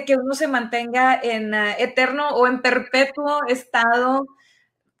hace que uno se mantenga en eterno o en perpetuo estado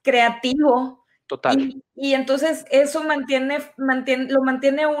creativo. Total. Y entonces eso lo mantiene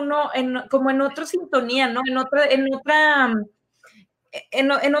uno como en otra sintonía, ¿no? En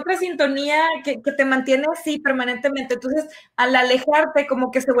otra sintonía que te mantiene así permanentemente. Entonces, al alejarte,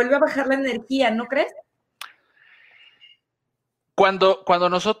 como que se vuelve a bajar la energía, ¿no crees? Cuando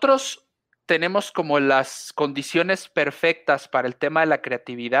nosotros tenemos como las condiciones perfectas para el tema de la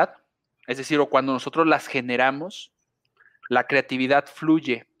creatividad, es decir, o cuando nosotros las generamos, la creatividad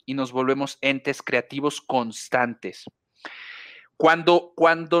fluye y nos volvemos entes creativos constantes. Cuando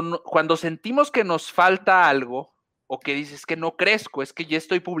sentimos que nos falta algo, o que dices que no crezco, es que ya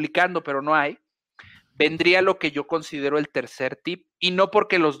estoy publicando, pero no hay, vendría lo que yo considero el tercer tip, y no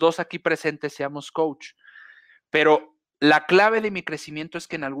porque los dos aquí presentes seamos coach, pero la clave de mi crecimiento es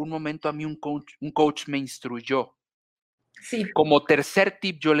que en algún momento a mí un coach me instruyó. Sí. Como tercer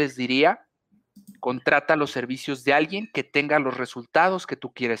tip yo les diría, contrata los servicios de alguien que tenga los resultados que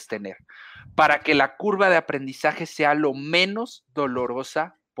tú quieres tener, para que la curva de aprendizaje sea lo menos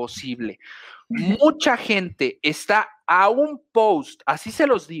dolorosa posible. Mucha gente está a un post, así se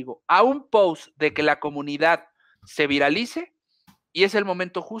los digo, a un post de que la comunidad se viralice, y es el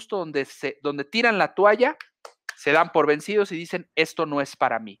momento justo donde tiran la toalla, se dan por vencidos y dicen, esto no es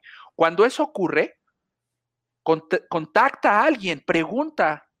para mí. Cuando eso ocurre, contacta a alguien,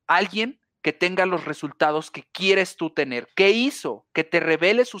 pregunta a alguien que tenga los resultados que quieres tú tener. ¿Qué hizo? Que te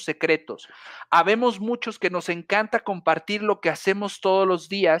revele sus secretos. Habemos muchos que nos encanta compartir lo que hacemos todos los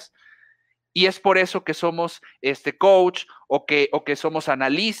días, y es por eso que somos coach, o que somos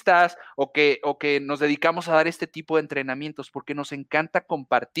analistas, o que nos dedicamos a dar este tipo de entrenamientos, porque nos encanta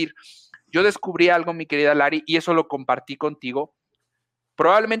compartir. Yo descubrí algo, mi querida Lari, y eso lo compartí contigo.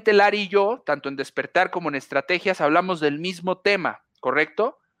 Probablemente Lari y yo, tanto en Despertar como en Estrategias, hablamos del mismo tema,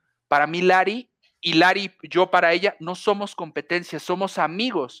 ¿correcto? Para mí Lari, y Lari, yo para ella, no somos competencias, somos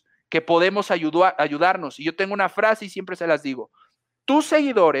amigos que podemos ayudarnos. Y yo tengo una frase y siempre se las digo: tus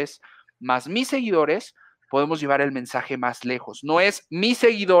seguidores más mis seguidores podemos llevar el mensaje más lejos. No es mis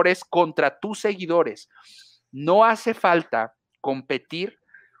seguidores contra tus seguidores. No hace falta competir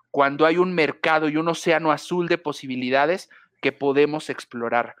cuando hay un mercado y un océano azul de posibilidades que podemos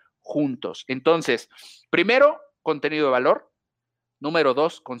explorar juntos. Entonces, primero, contenido de valor. Número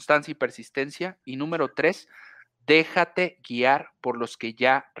 2, constancia y persistencia. Y número 3, déjate guiar por los que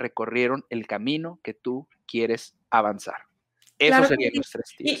ya recorrieron el camino que tú quieres avanzar. Esos Claro que serían sí. los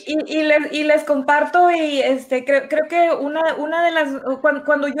 3 tips. Y les comparto, y creo que una de las,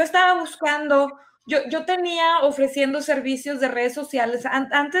 cuando yo estaba buscando, yo tenía ofreciendo servicios de redes sociales.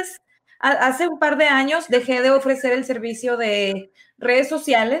 Antes, hace un par de años, dejé de ofrecer el servicio de redes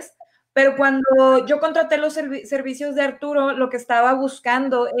sociales, pero cuando yo contraté los servicios de Arturo, lo que estaba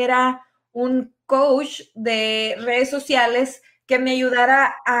buscando era un coach de redes sociales que me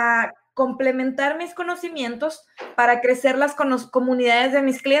ayudara a complementar mis conocimientos para crecer las comunidades de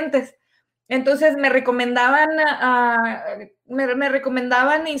mis clientes. Entonces me recomendaban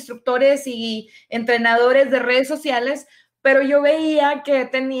instructores y entrenadores de redes sociales, pero yo veía que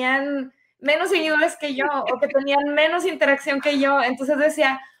tenían menos seguidores que yo o que tenían menos interacción que yo. Entonces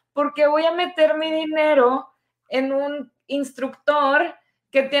decía, ¿por qué voy a meter mi dinero en un instructor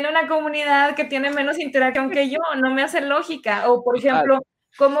que tiene una comunidad que tiene menos interacción que yo? No me hace lógica. O, por ejemplo,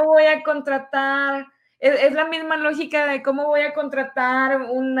 ¿cómo voy a contratar? Es la misma lógica de cómo voy a contratar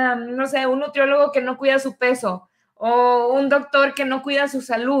no sé, un nutriólogo que no cuida su peso o un doctor que no cuida su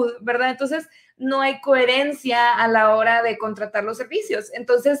salud, ¿verdad? Entonces, no hay coherencia a la hora de contratar los servicios.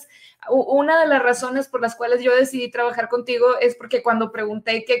 Entonces, una de las razones por las cuales yo decidí trabajar contigo es porque cuando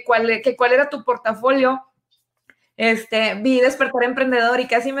pregunté que cuál era tu portafolio, vi Despertar Emprendedor y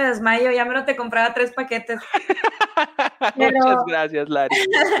casi me desmayo, ya me lo te compraba 3 paquetes. Muchas gracias, Lari.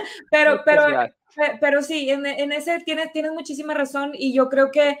 Pero sí, en ese tienes muchísima razón, y yo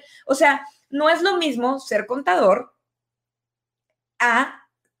creo que, o sea, no es lo mismo ser contador a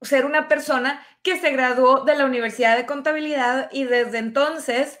ser una persona que se graduó de la Universidad de Contabilidad y desde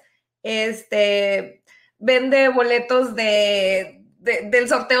entonces vende boletos del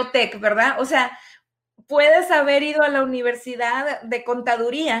sorteo TEC, ¿verdad? O sea, puedes haber ido a la universidad de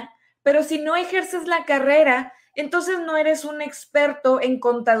contaduría, pero si no ejerces la carrera, entonces no eres un experto en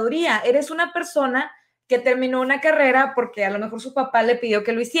contaduría, eres una persona que terminó una carrera porque a lo mejor su papá le pidió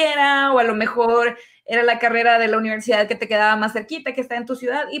que lo hiciera, o a lo mejor era la carrera de la universidad que te quedaba más cerquita, que está en tu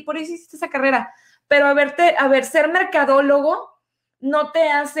ciudad, y por eso hiciste esa carrera. Pero ser mercadólogo no te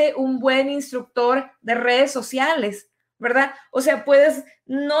hace un buen instructor de redes sociales, ¿verdad? O sea, puedes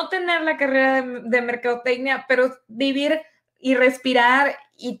no tener la carrera de mercadotecnia, pero vivir y respirar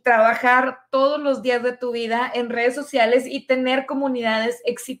y trabajar todos los días de tu vida en redes sociales y tener comunidades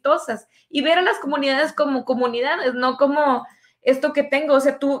exitosas y ver a las comunidades como comunidades, no como esto que tengo. O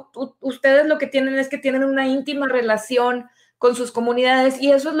sea, ustedes lo que tienen es que tienen una íntima relación con sus comunidades,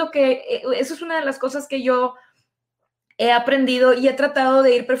 y eso es una de las cosas que yo he aprendido y he tratado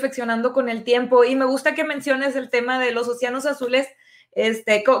de ir perfeccionando con el tiempo. Y me gusta que menciones el tema de los océanos azules,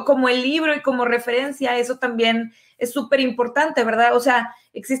 como el libro y como referencia. Eso también es súper importante, ¿verdad? O sea,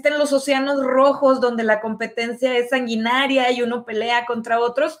 existen los océanos rojos donde la competencia es sanguinaria y uno pelea contra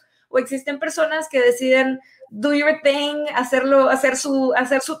otros, o existen personas que deciden do your thing, hacer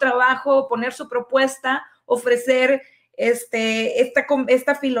su trabajo, poner su propuesta, ofrecer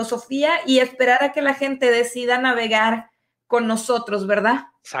esta filosofía y esperar a que la gente decida navegar con nosotros, ¿verdad?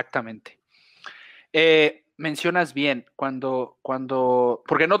 Exactamente. Mencionas bien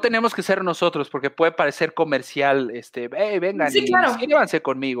porque no tenemos que ser nosotros, porque puede parecer comercial, vengan Sí, y claro. inscríbanse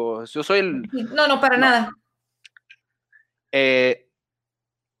conmigo. Yo soy el... No, para nada.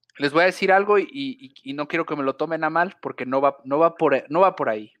 Les voy a decir algo y no quiero que me lo tomen a mal, porque no va por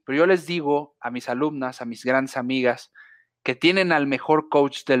ahí. Pero yo les digo a mis alumnas, a mis grandes amigas, que tienen al mejor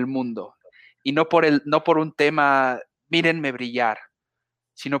coach del mundo, y no por un tema, mírenme brillar,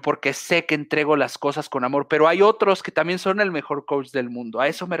 sino porque sé que entrego las cosas con amor. Pero hay otros que también son el mejor coach del mundo. A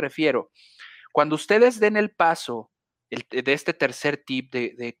eso me refiero. Cuando ustedes den el paso de este tercer tip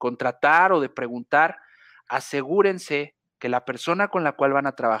de contratar o de preguntar, asegúrense que la persona con la cual van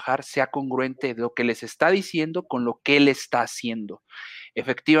a trabajar sea congruente de lo que les está diciendo con lo que él está haciendo.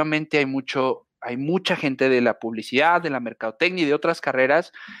 Efectivamente, hay mucha gente de la publicidad, de la mercadotecnia y de otras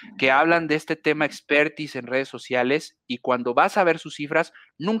carreras que hablan de este tema expertise en redes sociales, y cuando vas a ver sus cifras,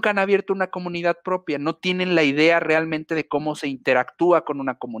 nunca han abierto una comunidad propia, no tienen la idea realmente de cómo se interactúa con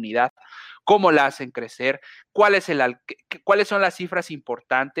una comunidad, cómo la hacen crecer, cuáles son las cifras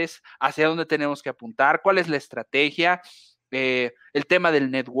importantes, hacia dónde tenemos que apuntar, cuál es la estrategia, el tema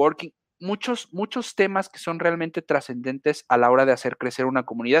del networking, muchos temas que son realmente trascendentes a la hora de hacer crecer una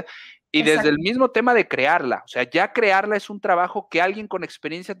comunidad. Y Exacto. Desde el mismo tema de crearla, o sea, ya crearla es un trabajo que alguien con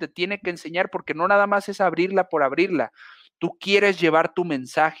experiencia te tiene que enseñar, porque no nada más es abrirla por abrirla. Tú quieres llevar tu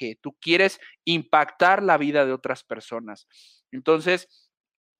mensaje, tú quieres impactar la vida de otras personas. Entonces,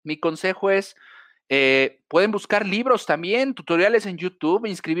 mi consejo es, Pueden buscar libros también, tutoriales en YouTube,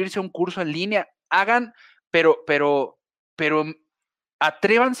 inscribirse a un curso en línea. Hagan, pero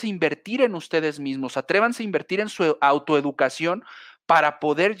atrévanse a invertir en ustedes mismos, atrévanse a invertir en su autoeducación para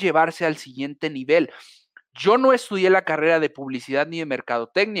poder llevarse al siguiente nivel. Yo no estudié la carrera de publicidad ni de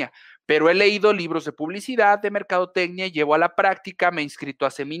mercadotecnia, pero he leído libros de publicidad, de mercadotecnia, llevo a la práctica, me he inscrito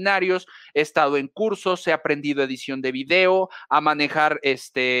a seminarios, he estado en cursos, he aprendido edición de video, a manejar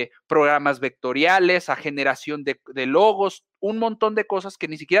programas vectoriales, a generación de logos, un montón de cosas que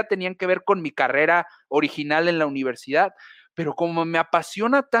ni siquiera tenían que ver con mi carrera original en la universidad. Pero como me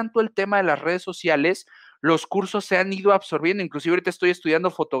apasiona tanto el tema de las redes sociales, los cursos se han ido absorbiendo. Inclusive ahorita estoy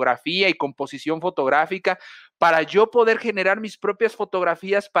estudiando fotografía y composición fotográfica para yo poder generar mis propias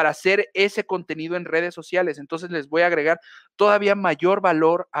fotografías para hacer ese contenido en redes sociales. Entonces les voy a agregar todavía mayor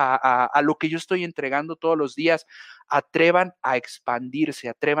valor a lo que yo estoy entregando todos los días. Atrevan a expandirse,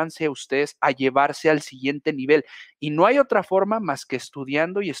 atrévanse ustedes a llevarse al siguiente nivel. Y no hay otra forma más que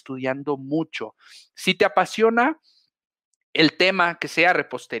estudiando y estudiando mucho. Si te apasiona el tema, que sea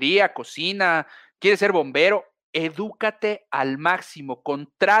repostería, cocina, quieres ser bombero, edúcate al máximo,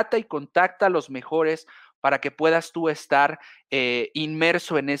 contrata y contacta a los mejores para que puedas tú estar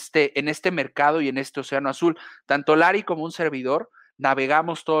inmerso en este mercado y en este océano azul. Tanto Lari como un servidor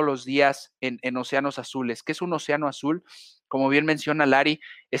navegamos todos los días en océanos azules. ¿Qué es un océano azul? Como bien menciona Lari,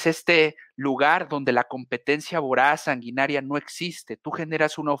 es este lugar donde la competencia voraz, sanguinaria no existe. Tú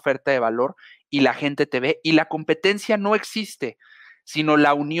generas una oferta de valor y la gente te ve, y la competencia no existe, sino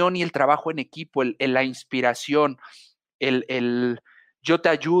la unión y el trabajo en equipo, la inspiración, el yo te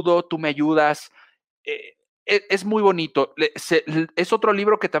ayudo, tú me ayudas. Es muy bonito. Es otro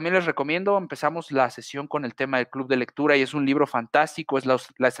libro que también les recomiendo. Empezamos la sesión con el tema del club de lectura y es un libro fantástico, es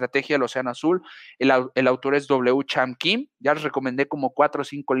la estrategia del océano azul. El autor es W. Cham Kim. Ya les recomendé como 4 o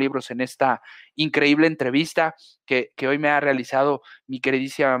 5 libros en esta increíble entrevista que hoy me ha realizado mi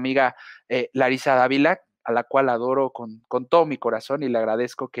queridísima amiga Larisa Dávila, a la cual adoro con todo mi corazón y le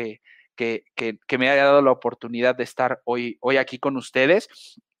agradezco que me haya dado la oportunidad de estar hoy aquí con ustedes.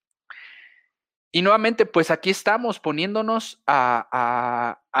 Y nuevamente, pues aquí estamos poniéndonos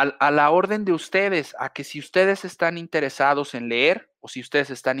a la orden de ustedes, a que si ustedes están interesados en leer o si ustedes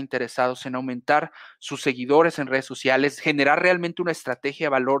están interesados en aumentar sus seguidores en redes sociales, generar realmente una estrategia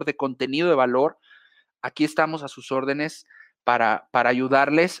de valor, de contenido de valor, aquí estamos a sus órdenes para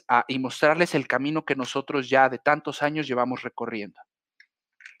ayudarles y mostrarles el camino que nosotros ya de tantos años llevamos recorriendo.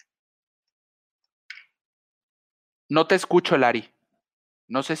 No te escucho, Lari.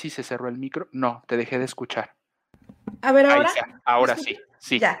 No sé si se cerró el micro. No, te dejé de escuchar. A ver, ahora. Ahora sí,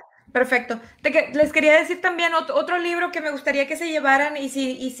 sí. Ya, perfecto. Les quería decir también otro libro que me gustaría que se llevaran y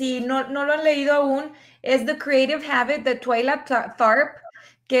si no lo han leído aún, es The Creative Habit de Twyla Tharp,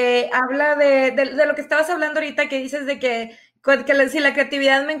 que habla de lo que estabas hablando ahorita, que dices de que si la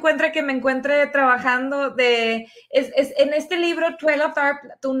creatividad me encuentre trabajando en este libro, Twyla Tharp,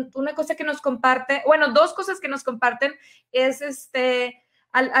 una cosa que nos comparte, bueno, 2 cosas que nos comparten es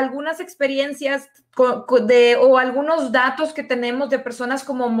algunas experiencias o algunos datos que tenemos de personas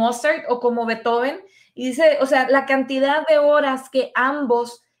como Mozart o como Beethoven, y dice, o sea, la cantidad de horas que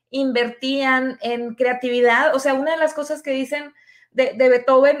ambos invertían en creatividad. O sea, una de las cosas que dicen de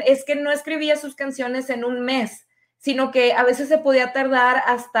Beethoven es que no escribía sus canciones en un mes, sino que a veces se podía tardar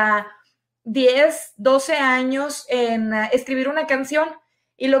hasta 10, 12 años en escribir una canción,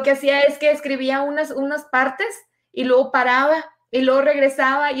 y lo que hacía es que escribía unas partes y luego paraba y luego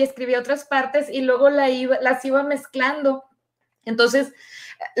regresaba y escribía otras partes y luego las iba mezclando. Entonces,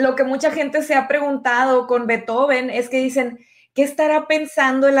 lo que mucha gente se ha preguntado con Beethoven es que dicen, ¿qué estará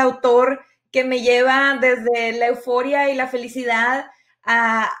pensando el autor que me lleva desde la euforia y la felicidad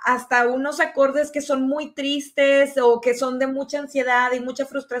hasta unos acordes que son muy tristes o que son de mucha ansiedad y mucha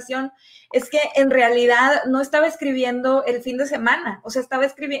frustración? Es que en realidad no estaba escribiendo el fin de semana, o sea,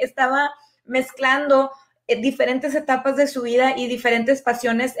 estaba mezclando diferentes etapas de su vida y diferentes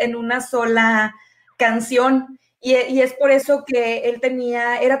pasiones en una sola canción. Y es por eso que él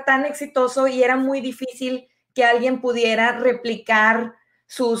era tan exitoso y era muy difícil que alguien pudiera replicar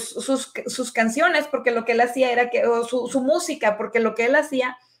sus canciones, porque lo que él hacía era o su música, porque lo que él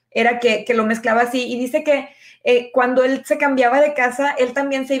hacía era que lo mezclaba así. Y dice que cuando él se cambiaba de casa, él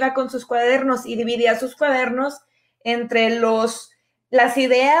también se iba con sus cuadernos y dividía sus cuadernos entre las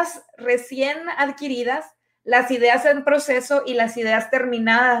ideas recién adquiridas, las ideas en proceso y las ideas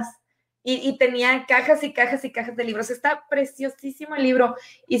terminadas. Y tenía cajas y cajas y cajas de libros. Está preciosísimo el libro.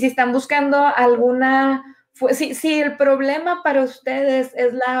 Y si están buscando si el problema para ustedes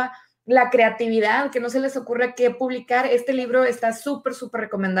es la creatividad, que no se les ocurra qué publicar, este libro está súper, súper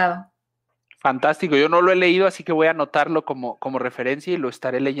recomendado. Fantástico, yo no lo he leído, así que voy a anotarlo como referencia y lo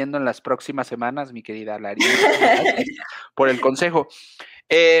estaré leyendo en las próximas semanas, mi querida Lari. Gracias por el consejo.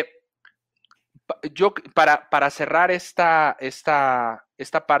 Yo, para cerrar esta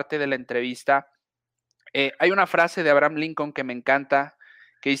parte de la entrevista, hay una frase de Abraham Lincoln que me encanta,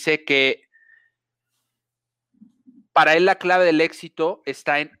 que dice que para él la clave del éxito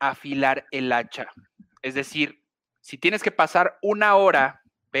está en afilar el hacha. Es decir, si tienes que pasar 1 hora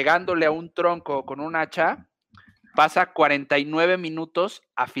pegándole a un tronco con un hacha, pasa 49 minutos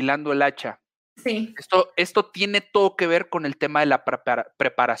afilando el hacha. Sí. Esto tiene todo que ver con el tema de la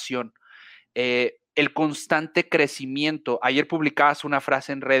preparación. El constante crecimiento. Ayer publicabas una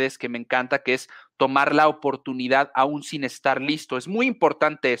frase en redes que me encanta, que es tomar la oportunidad aún sin estar listo. Es muy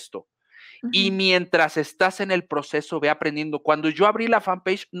importante esto. Y mientras estás en el proceso, ve aprendiendo. Cuando yo abrí la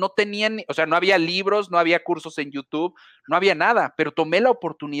fanpage, no había libros, no había cursos en YouTube, no había nada, pero tomé la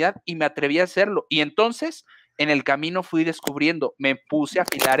oportunidad y me atreví a hacerlo. Y entonces, en el camino fui descubriendo, me puse a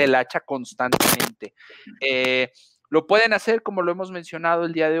afilar el hacha constantemente. Lo pueden hacer, como lo hemos mencionado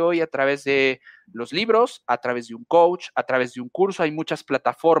el día de hoy, a través de los libros, a través de un coach, a través de un curso. Hay muchas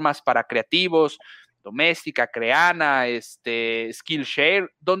plataformas para creativos, Doméstica, Creana,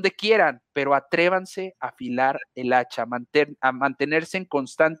 Skillshare, donde quieran, pero atrévanse a afilar el hacha, a mantenerse en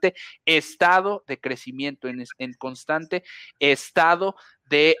constante estado de crecimiento, en constante estado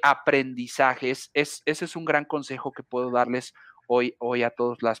de aprendizaje. Ese es un gran consejo que puedo darles hoy a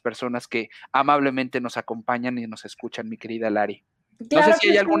todas las personas que amablemente nos acompañan y nos escuchan, mi querida Lari. Claro, no sé si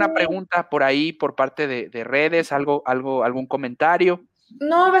hay alguna pregunta por ahí, por parte de redes, algún comentario.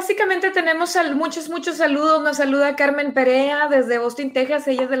 No, básicamente tenemos muchos saludos. Nos saluda Carmen Perea desde Austin, Texas.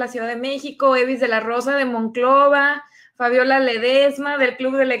 Ella es de la Ciudad de México. Evis de la Rosa de Monclova. Fabiola Ledesma del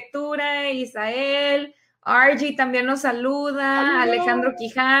Club de Lectura. Isael. Argy también nos saluda. ¡Hola! Alejandro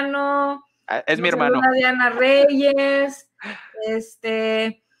Quijano. Es mi hermano. Saluda Diana Reyes.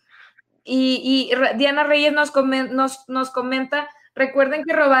 Y Diana Reyes nos comenta: recuerden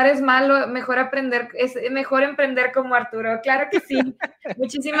que robar es malo, es mejor emprender como Arturo. Claro que sí.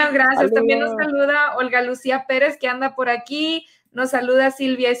 Muchísimas gracias. También nos saluda Olga Lucía Pérez, que anda por aquí. Nos saluda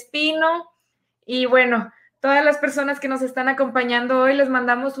Silvia Espino. Y bueno, todas las personas que nos están acompañando hoy, les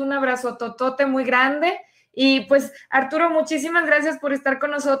mandamos un abrazo totote muy grande. Y pues, Arturo, muchísimas gracias por estar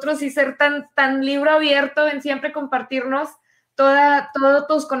con nosotros y ser tan libro abierto en siempre compartirnos todos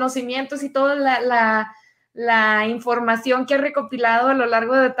tus conocimientos y toda la información que has recopilado a lo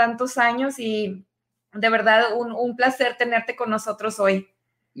largo de tantos años, y de verdad un placer tenerte con nosotros hoy.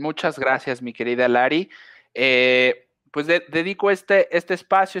 Muchas gracias, mi querida Lari. Pues dedico este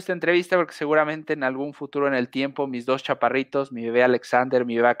espacio, esta entrevista, porque seguramente en algún futuro en el tiempo mis 2 chaparritos, mi bebé Alexander,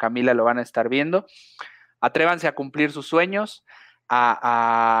 mi bebé Camila, lo van a estar viendo. Atrévanse a cumplir sus sueños,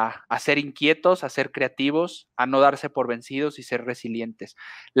 a ser inquietos, a ser creativos, a no darse por vencidos y ser resilientes.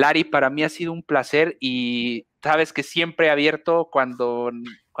 Lari, para mí ha sido un placer y sabes que siempre he abierto cuando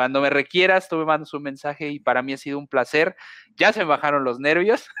me requieras, tú me mandas un mensaje y para mí ha sido un placer. Ya se me bajaron los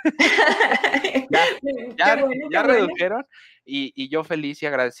nervios, ya redujeron y yo feliz y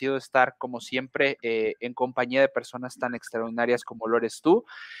agradecido de estar como siempre en compañía de personas tan extraordinarias como lo eres tú.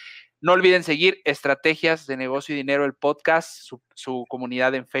 No olviden seguir Estrategias de Negocio y Dinero, el podcast, su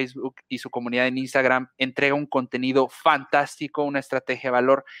comunidad en Facebook y su comunidad en Instagram. Entrega un contenido fantástico, una estrategia de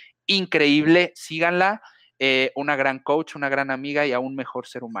valor increíble. Síganla. Una gran coach, una gran amiga y aún mejor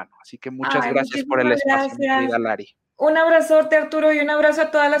ser humano. Así que muchas gracias por el espacio, mi querida Lari. Un abrazote, Arturo, y un abrazo a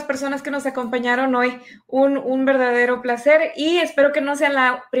todas las personas que nos acompañaron hoy. Un verdadero placer y espero que no sea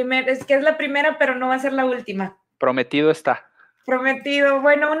la primera, es la primera, pero no va a ser la última. Prometido está. Prometido.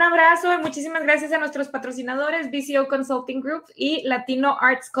 Bueno, un abrazo y muchísimas gracias a nuestros patrocinadores, BCO Consulting Group y Latino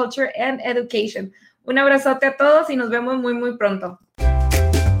Arts, Culture and Education. Un abrazote a todos y nos vemos muy, muy pronto.